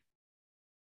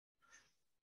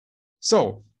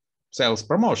 So sales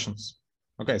promotions.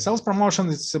 Okay, sales promotion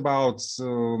is about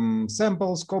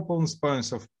samples, coupons,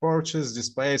 points of purchase,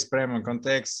 displays, premium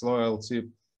contacts, loyalty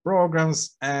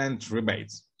programs, and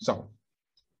rebates. So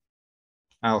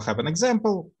I'll have an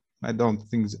example. I don't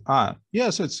think,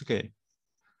 yes, it's okay.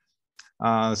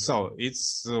 So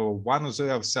it's one of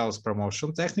the sales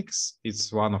promotion techniques.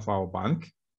 It's one of our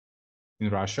bank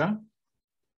in Russia.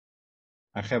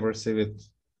 I have received it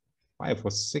 5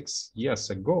 or 6 years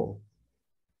ago,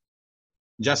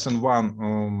 just in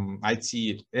one IT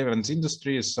event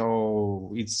industry.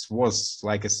 So it was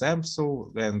like a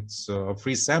sample, and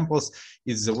free samples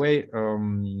is the way.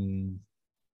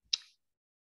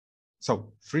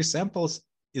 So free samples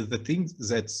is the thing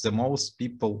that the most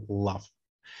people love.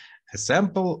 A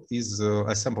sample is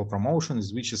a sample promotion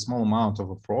is which a small amount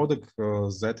of a product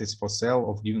that is for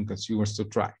sale of giving consumers to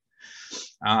try.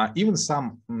 Even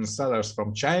some sellers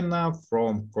from China,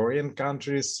 from Korean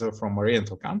countries, from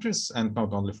Oriental countries, and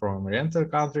not only from Oriental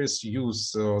countries,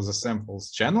 use the samples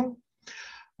channel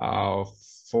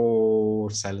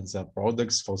for selling their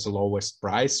products for the lowest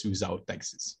price without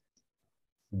taxes.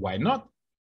 Why not?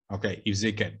 Okay, if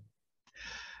they can.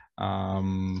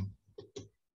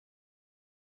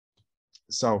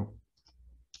 So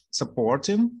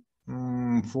supporting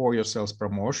for your sales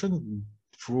promotion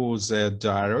through the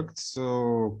direct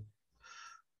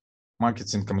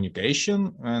marketing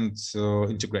communication and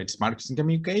integrated marketing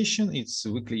communication. It's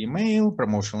weekly email,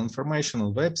 promotional information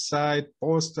on website,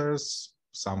 posters,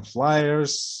 some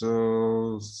flyers,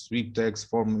 sweepstakes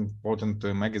form important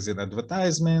magazine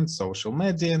advertisements, social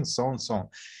media, and so on and so on.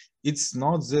 It's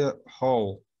not the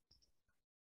whole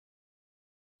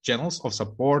channels of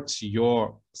support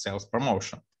your sales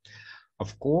promotion.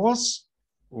 Of course,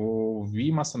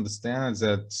 we must understand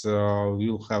that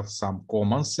we'll have some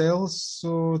common sales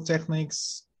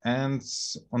techniques and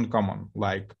uncommon,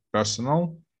 like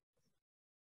personal.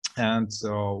 And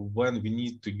when we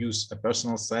need to use a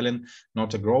personal selling,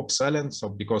 not a group selling, so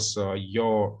because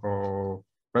your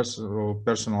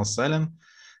personal selling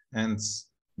and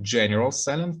general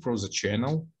selling through the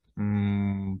channel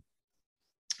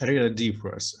really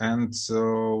differs. And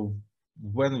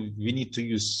when we need to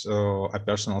use a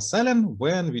personal selling,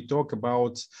 when we talk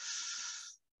about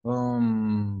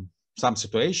some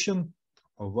situation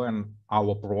when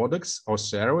our products or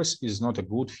service is not a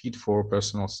good fit for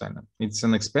personal selling. It's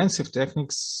an expensive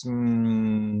technique.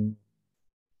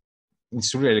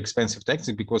 It's really expensive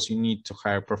technique because you need to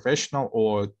hire a professional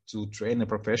or to train a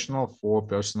professional for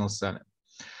personal selling.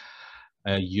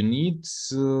 You need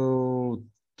to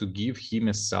give him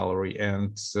a salary,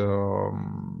 and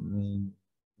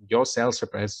your sales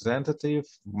representative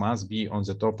must be on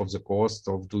the top of the cost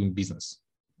of doing business,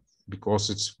 because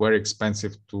it's very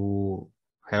expensive to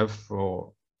have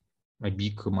a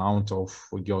big amount of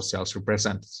your sales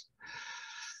representatives.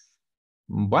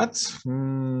 But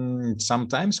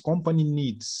sometimes company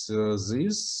needs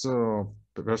this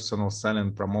personal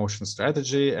selling promotion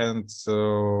strategy, and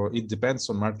it depends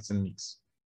on marketing mix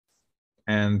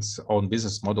and on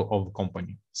business model of the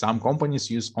company. Some companies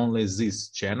use only these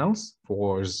channels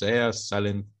for their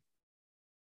selling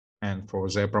and for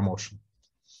their promotion,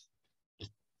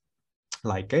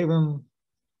 like Avon,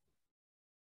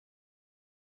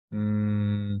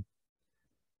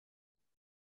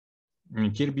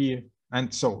 Kirby,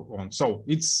 and so on. So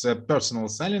it's personal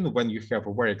selling when you have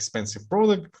a very expensive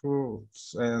product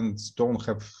and don't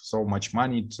have so much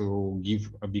money to give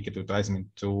a big advertisement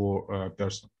to a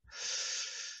person.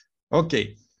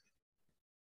 Okay.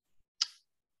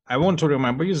 I want to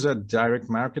remember you that direct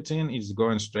marketing is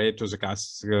going straight to the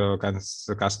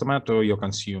customer, to your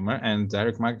consumer, and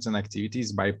direct marketing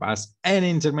activities bypass any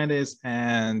intermediaries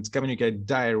and communicate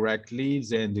directly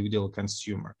the individual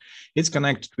consumer. It's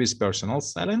connected with personal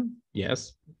selling.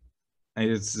 Yes,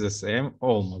 it's the same,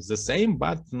 almost the same,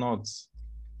 but not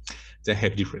the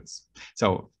heavy difference.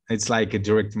 So it's like a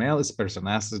direct mail is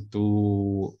personalized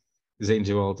to the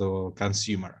individual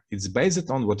consumer. It's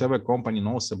based on whatever company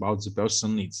knows about the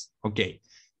person needs. Okay,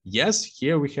 yes,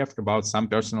 here we have about some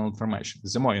personal information.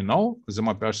 The more you know, the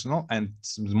more personal and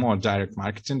the more direct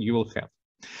marketing you will have.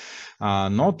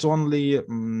 Not only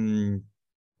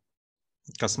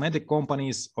cosmetic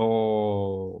companies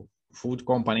or food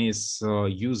companies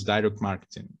use direct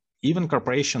marketing. Even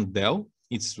corporation Dell,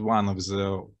 it's one of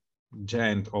the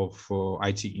giant of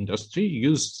IT industry,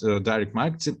 used direct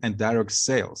marketing and direct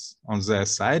sales on their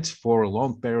site for a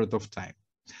long period of time.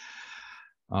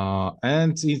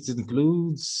 And it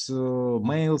includes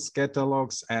mails,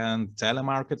 catalogs, and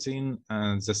telemarketing,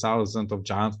 and the thousands of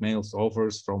junk mails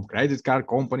offers from credit card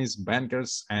companies,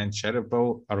 bankers, and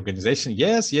charitable organizations.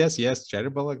 Yes,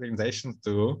 charitable organizations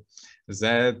too,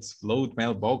 that load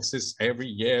mailboxes every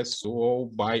year. So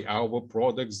buy our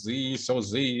products, this or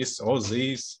this or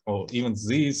this, or even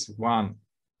this one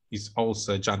is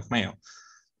also junk mail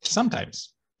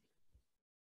sometimes.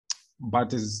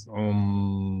 But it's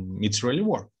really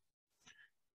work.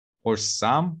 For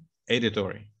some,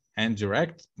 editorial and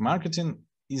direct marketing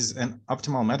is an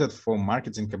optimal method for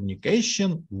marketing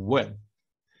communication when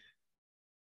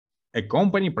a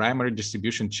company primary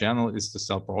distribution channel is to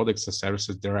sell products or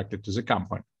services directly to the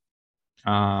company.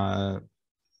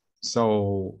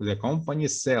 So the company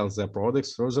sells their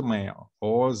products through the mail,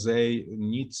 or they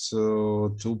need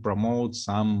to promote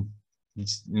some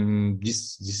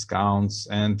discounts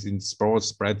and in sports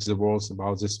spread the word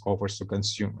about these offers to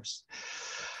consumers.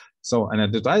 So an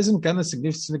advertising can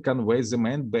significantly convey the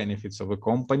main benefits of a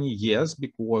company, yes,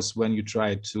 because when you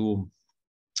try to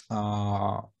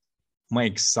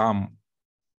make some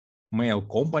mail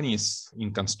companies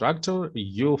in constructor,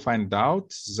 you find out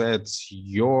that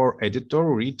your editor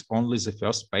read only the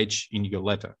first page in your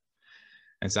letter,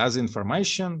 and the other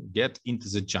information get into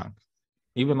the junk,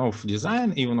 even of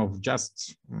design, even of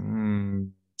just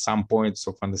some points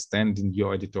of understanding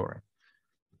your editorial.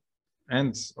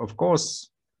 And of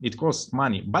course, it costs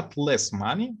money, but less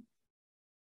money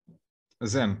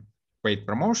than paid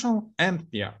promotion and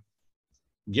PR.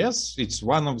 Yes, it's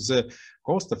one of the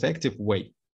cost-effective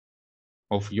way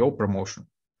of your promotion.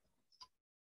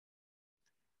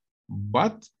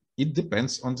 But it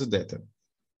depends on the data.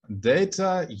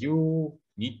 Data you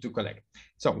need to collect.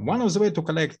 So one of the ways to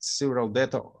collect several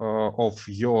data of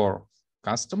your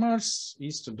customers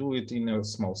is to do it in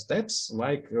small steps,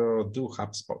 like do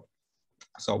HubSpot.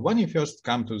 So when you first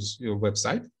come to your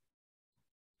website,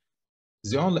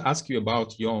 they only ask you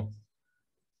about your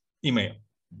email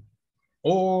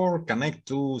or connect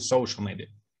to social media.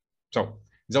 So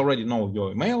they already know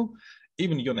your email,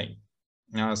 even your name.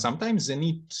 Sometimes they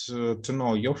need to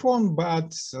know your phone,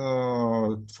 but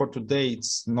for today,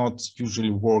 it's not usually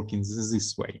working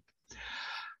this way.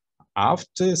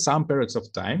 After some periods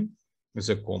of time,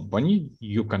 the company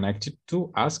you connected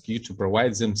to ask you to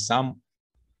provide them some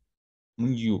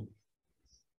new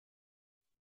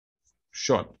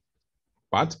short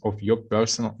part of your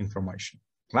personal information,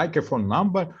 like a phone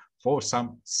number for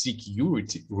some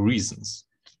security reasons.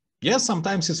 Yes,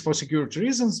 sometimes it's for security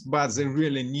reasons, but they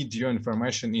really need your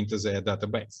information into their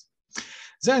database.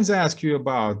 Then they ask you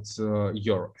about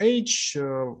your age,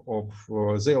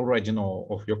 they already know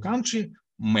of your country,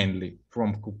 mainly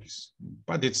from cookies,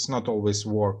 but it's not always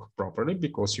work properly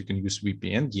because you can use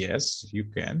VPN. Yes, you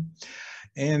can.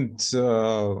 And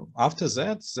after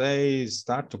that, they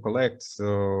start to collect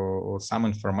some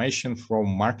information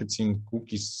from marketing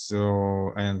cookies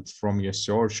and from your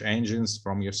search engines,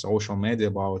 from your social media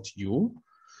about you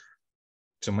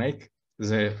to make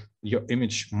your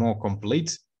image more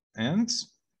complete. And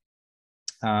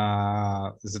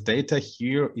the data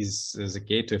here is the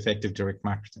key to effective direct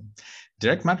marketing.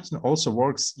 Direct marketing also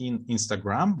works in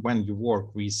Instagram. When you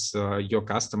work with your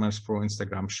customers through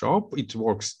Instagram shop, it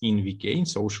works in VK, in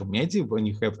social media, when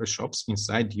you have shops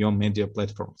inside your media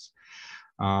platforms.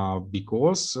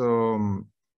 Because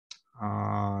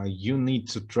you need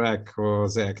to track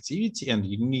the activity, and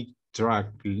you need to track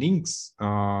links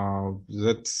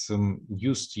that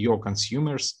used your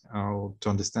consumers to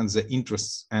understand their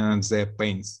interests and their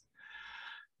pains.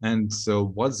 And so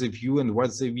what they view and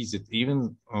what they visit.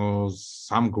 Even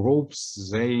some groups,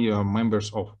 they are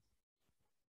members of,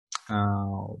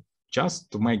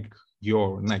 just to make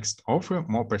your next offer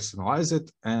more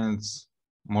personalized and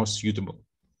more suitable.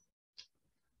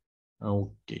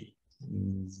 Okay,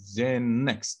 then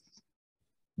next.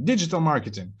 Digital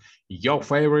marketing, your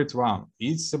favorite one.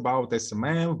 It's about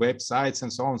SMM, websites,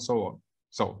 and so on and so on.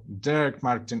 So direct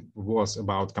marketing was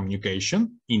about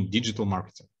communication in digital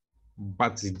marketing,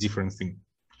 but it's a different thing.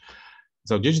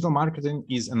 So digital marketing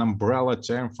is an umbrella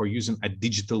term for using a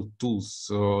digital tools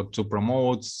to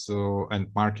promote and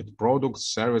market products,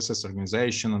 services,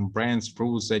 organization, and brands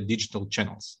through the digital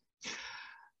channels.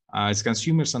 As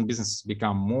consumers and businesses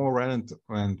become more relevant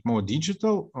and more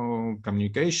digital,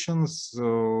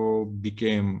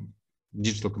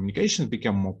 digital communications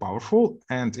became more powerful,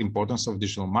 and importance of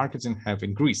digital marketing have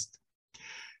increased.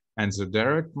 And the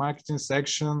direct marketing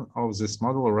section of this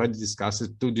model already discusses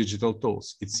two digital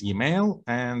tools. It's email,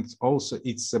 and also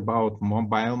it's about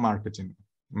mobile marketing,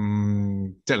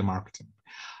 telemarketing,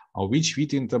 which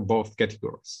fit into both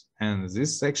categories. And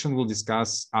this section will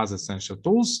discuss other essential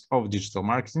tools of digital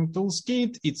marketing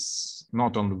toolkit. It's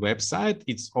not on the website,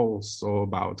 it's also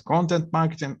about content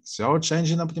marketing, search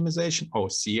engine optimization, or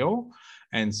SEO,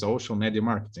 and social media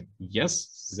marketing.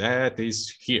 Yes, that is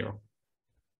here.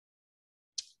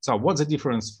 So what's the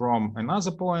difference from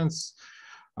another points?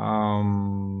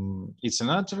 It's an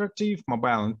interactive,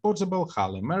 mobile and portable,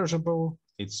 highly measurable.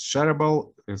 It's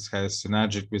shareable, it has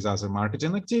synergy with other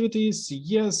marketing activities,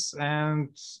 yes, and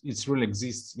it really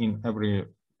exists in every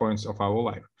point of our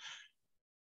life.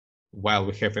 While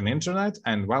we have an internet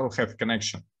and while we have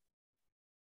connection.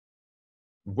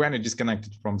 When it is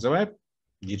disconnected from the web,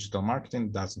 digital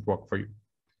marketing doesn't work for you.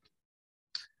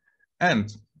 And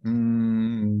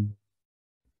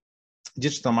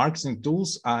digital marketing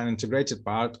tools are an integrated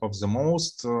part of the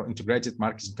most integrated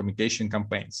marketing communication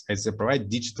campaigns, as they provide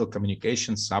digital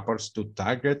communication supports to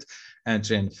target and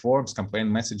reinforce campaign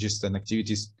messages and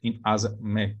activities in other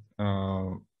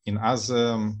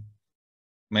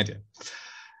media.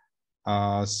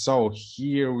 So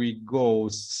here we go,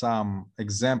 some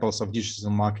examples of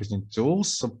digital marketing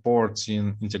tools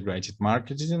supporting integrated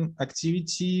marketing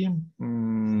activity,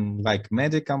 like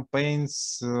media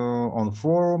campaigns on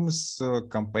forums,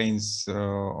 campaigns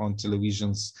on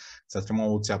televisions that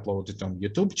remotely uploaded on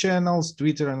YouTube channels,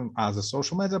 Twitter, and other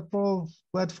social media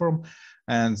platform,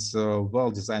 and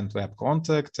well-designed web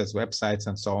content as websites,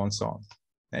 and so on and so on.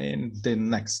 And the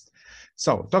next.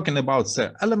 So talking about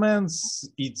the elements,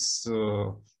 it's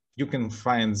you can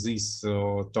find these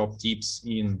top tips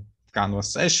in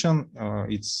Canvas session.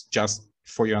 It's just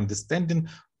for your understanding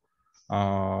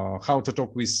how to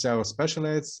talk with sales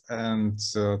specialists and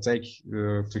take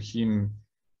to him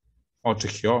or to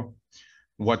her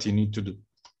what you need to do.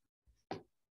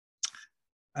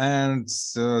 And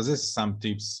this is some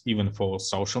tips even for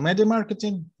social media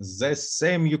marketing. The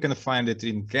same, you can find it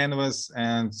in Canvas,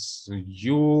 and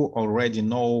you already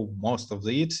know most of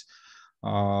it.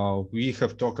 We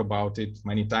have talked about it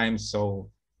many times, so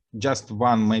just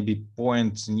one maybe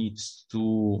point needs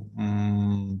to,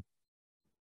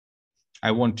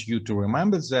 I want you to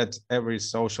remember that every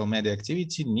social media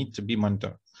activity needs to be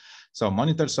monitored. So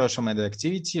monitor social media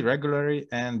activity regularly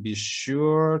and be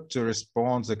sure to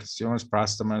respond to consumers,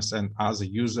 customers, and other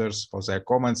users for their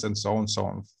comments and so on, so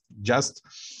on. Just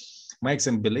make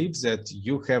them believe that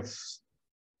you have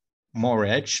more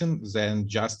reaction than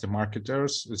just the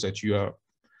marketers, that you are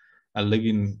a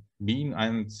living being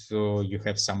and you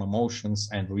have some emotions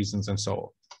and reasons and so on.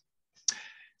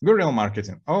 Guerrilla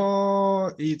marketing.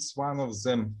 Oh, it's one of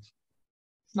them,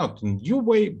 not a new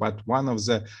way, but one of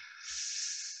the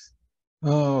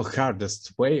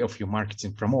hardest way of your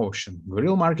marketing promotion.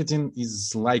 Guerrilla marketing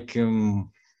is like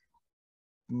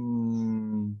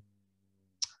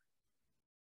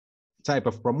type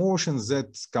of promotions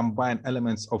that combine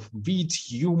elements of wit,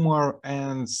 humor,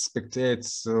 and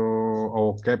spectate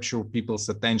or capture people's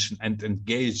attention and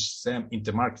engage them in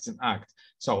the marketing act.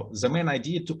 So the main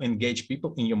idea to engage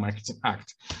people in your marketing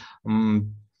act.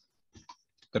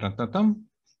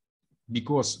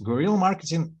 Because guerrilla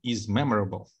marketing is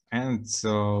memorable and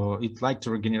it like to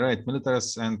regenerate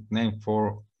militaries and name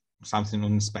for something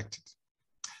unexpected.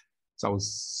 So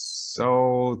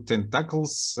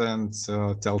tentacles and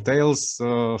telltales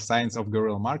signs of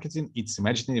guerrilla marketing. It's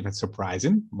imaginative and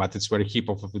surprising, but it's very hip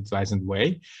of advertising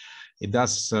way. It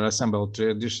does resemble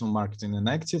traditional marketing and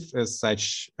active as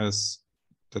such as.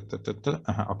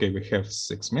 Okay, we have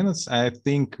 6 minutes. I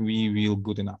think we will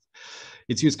good enough.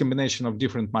 It's used combination of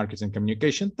different marketing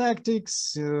communication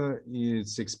tactics.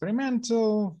 It's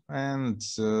experimental and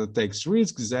takes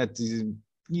risks that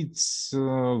it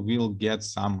will get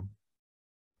some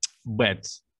bad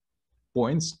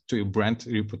points to your brand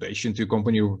reputation, to your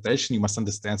company reputation. You must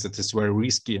understand that it's very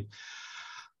risky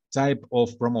type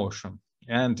of promotion.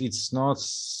 And it's not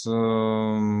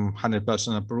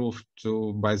 100% approved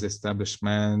by the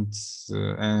establishment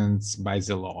and by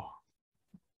the law.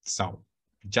 So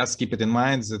just keep it in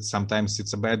mind that sometimes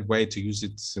it's a bad way to use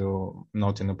it, so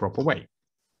not in a proper way.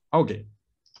 Okay.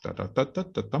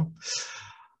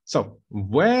 So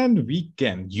when we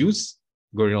can use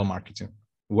guerrilla marketing,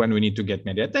 when we need to get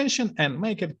media attention and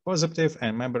make a positive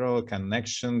and memorable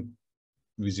connection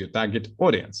with your target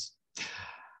audience.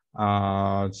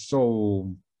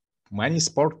 So many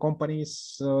sport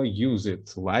companies use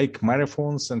it, like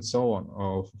marathons and so on.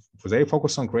 They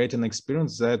focus on creating an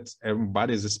experience that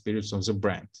embodies the spirits of the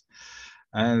brand.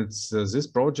 And these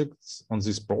projects,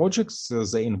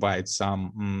 they invite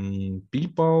some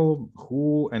people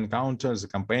who encounter the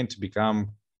campaign to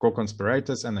become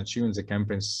co-conspirators and achieving the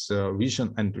campaign's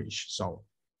vision and reach. So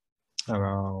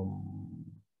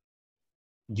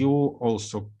you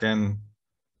also can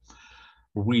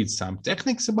read some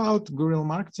techniques about guerrilla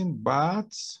marketing, but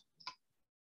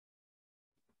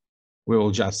we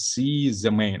will just see the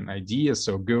main ideas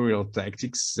of guerrilla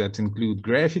tactics that include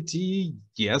graffiti.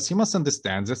 Yes, you must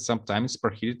understand that sometimes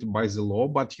prohibited by the law,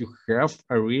 but you have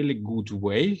a really good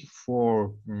way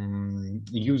for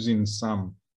using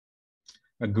some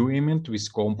agreement with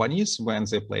companies when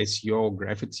they place your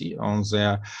graffiti on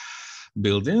their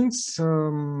buildings.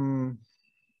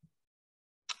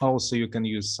 Also, you can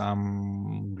use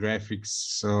some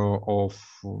graphics of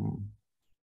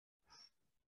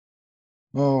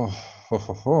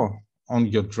on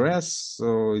your dress.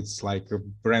 So it's like a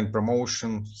brand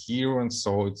promotion here, and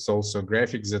so it's also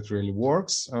graphics that really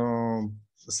works.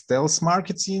 Stealth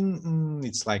marketing,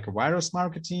 it's like a virus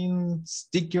marketing.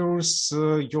 Stickers,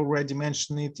 you already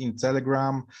mentioned it in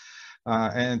Telegram.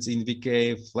 And in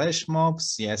VK flash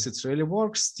mobs, yes, it really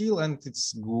works still, and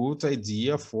it's good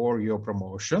idea for your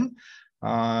promotion,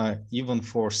 even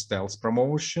for stealth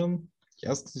promotion.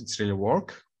 Yes, it's really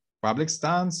work. Public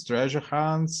stunts, treasure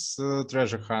hunts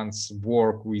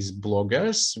work with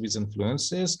bloggers, with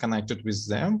influencers, connected with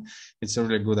them. It's a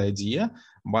really good idea,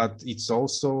 but it's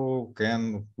also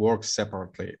can work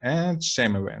separately. And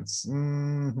shame events,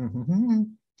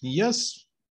 yes.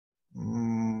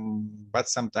 But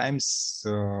sometimes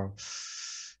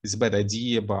it's a bad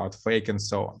idea about fake and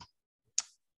so on.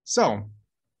 So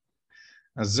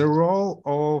the role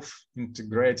of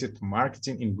integrated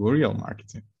marketing in guerrilla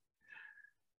marketing.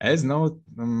 As note,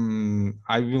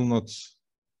 I will not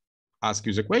ask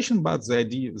you the question, but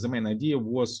the main idea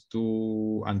was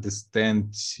to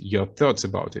understand your thoughts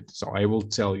about it. So I will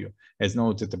tell you, as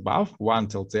noted above, one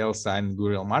telltale sign in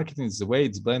guerrilla marketing is the way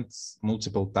it blends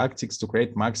multiple tactics to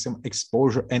create maximum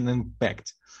exposure and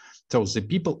impact. So the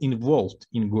people involved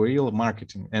in guerrilla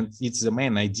marketing, and it's the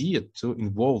main idea to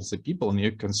involve the people and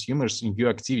your consumers in your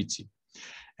activity.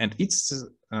 And it's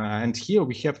and here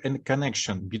we have a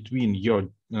connection between your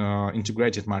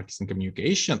integrated marketing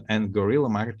communication and guerrilla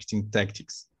marketing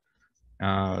tactics.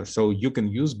 So you can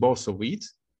use both of it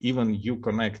even you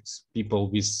connect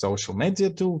people with social media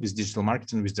too, with digital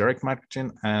marketing, with direct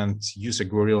marketing, and use a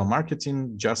guerrilla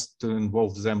marketing just to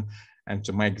involve them and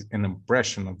to make an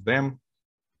impression of them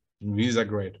is a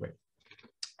great way.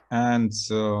 And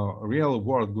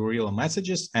real-world guerrilla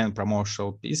messages and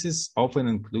promotional pieces often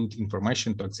include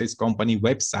information to access company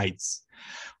websites,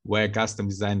 where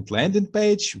custom-designed landing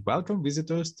page welcome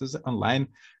visitors to the online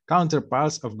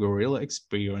counterparts of guerrilla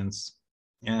experience.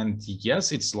 And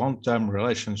yes, it's long-term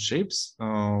relationships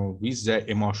with the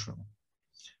emotion.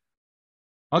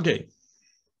 Okay,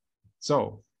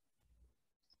 so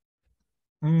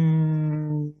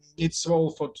it's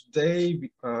all for today.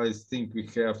 I think we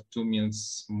have 2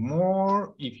 minutes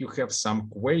more. If you have some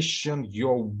question,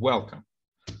 you're welcome.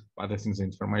 But I think the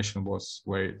information was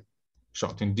very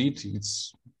short indeed.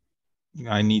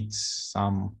 I need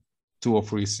some 2 or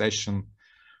 3 sessions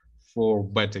for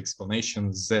better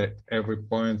explanations that every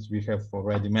point we have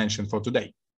already mentioned for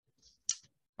today.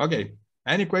 Okay,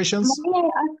 any questions? May I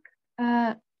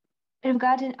ask,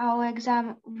 regarding our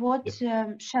exam, what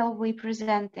shall we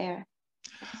present there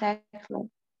exactly?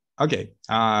 Okay,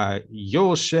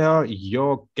 you'll share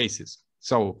your cases.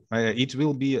 So it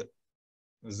will be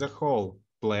the whole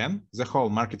plan, the whole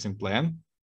marketing plan,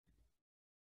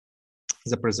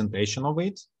 the presentation of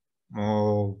it,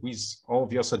 with all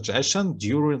of your suggestions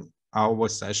during our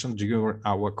session, during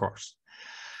our course.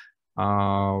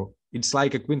 It's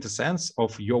like a quintessence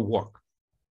of your work.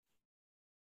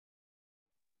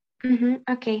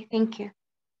 Okay, thank you.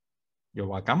 You're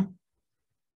welcome.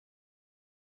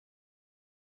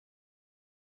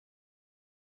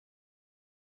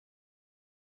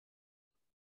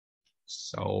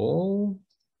 So,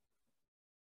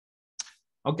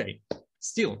 okay,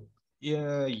 still,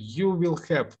 you will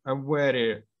have a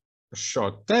very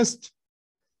short test.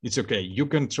 It's okay. You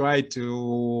can try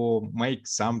to make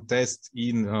some tests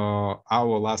in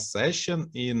our last session,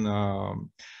 in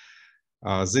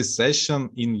this session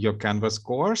in your Canvas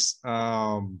course.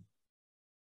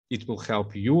 It will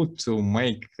help you to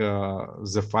make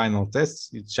the final test.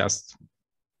 It's just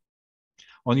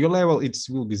on your level, it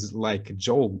will be like a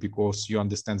joke because you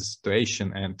understand the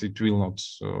situation and it will not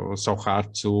so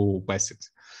hard to pass it.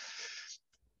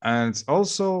 And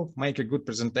also make a good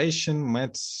presentation,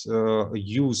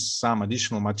 use some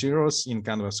additional materials in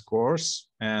Canvas course,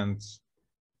 and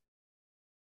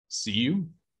see you.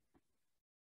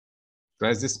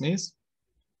 Class dismissed.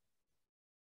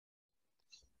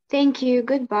 Thank you.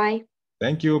 Goodbye.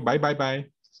 Thank you. Bye, bye, bye.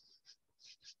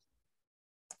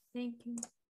 Thank you.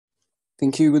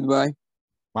 Thank you. Goodbye.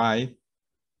 Bye.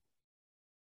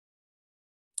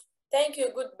 Thank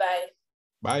you. Goodbye.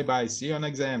 Bye, bye. See you on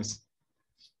exams.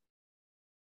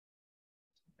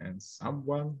 And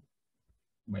someone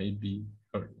may be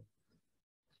hurt.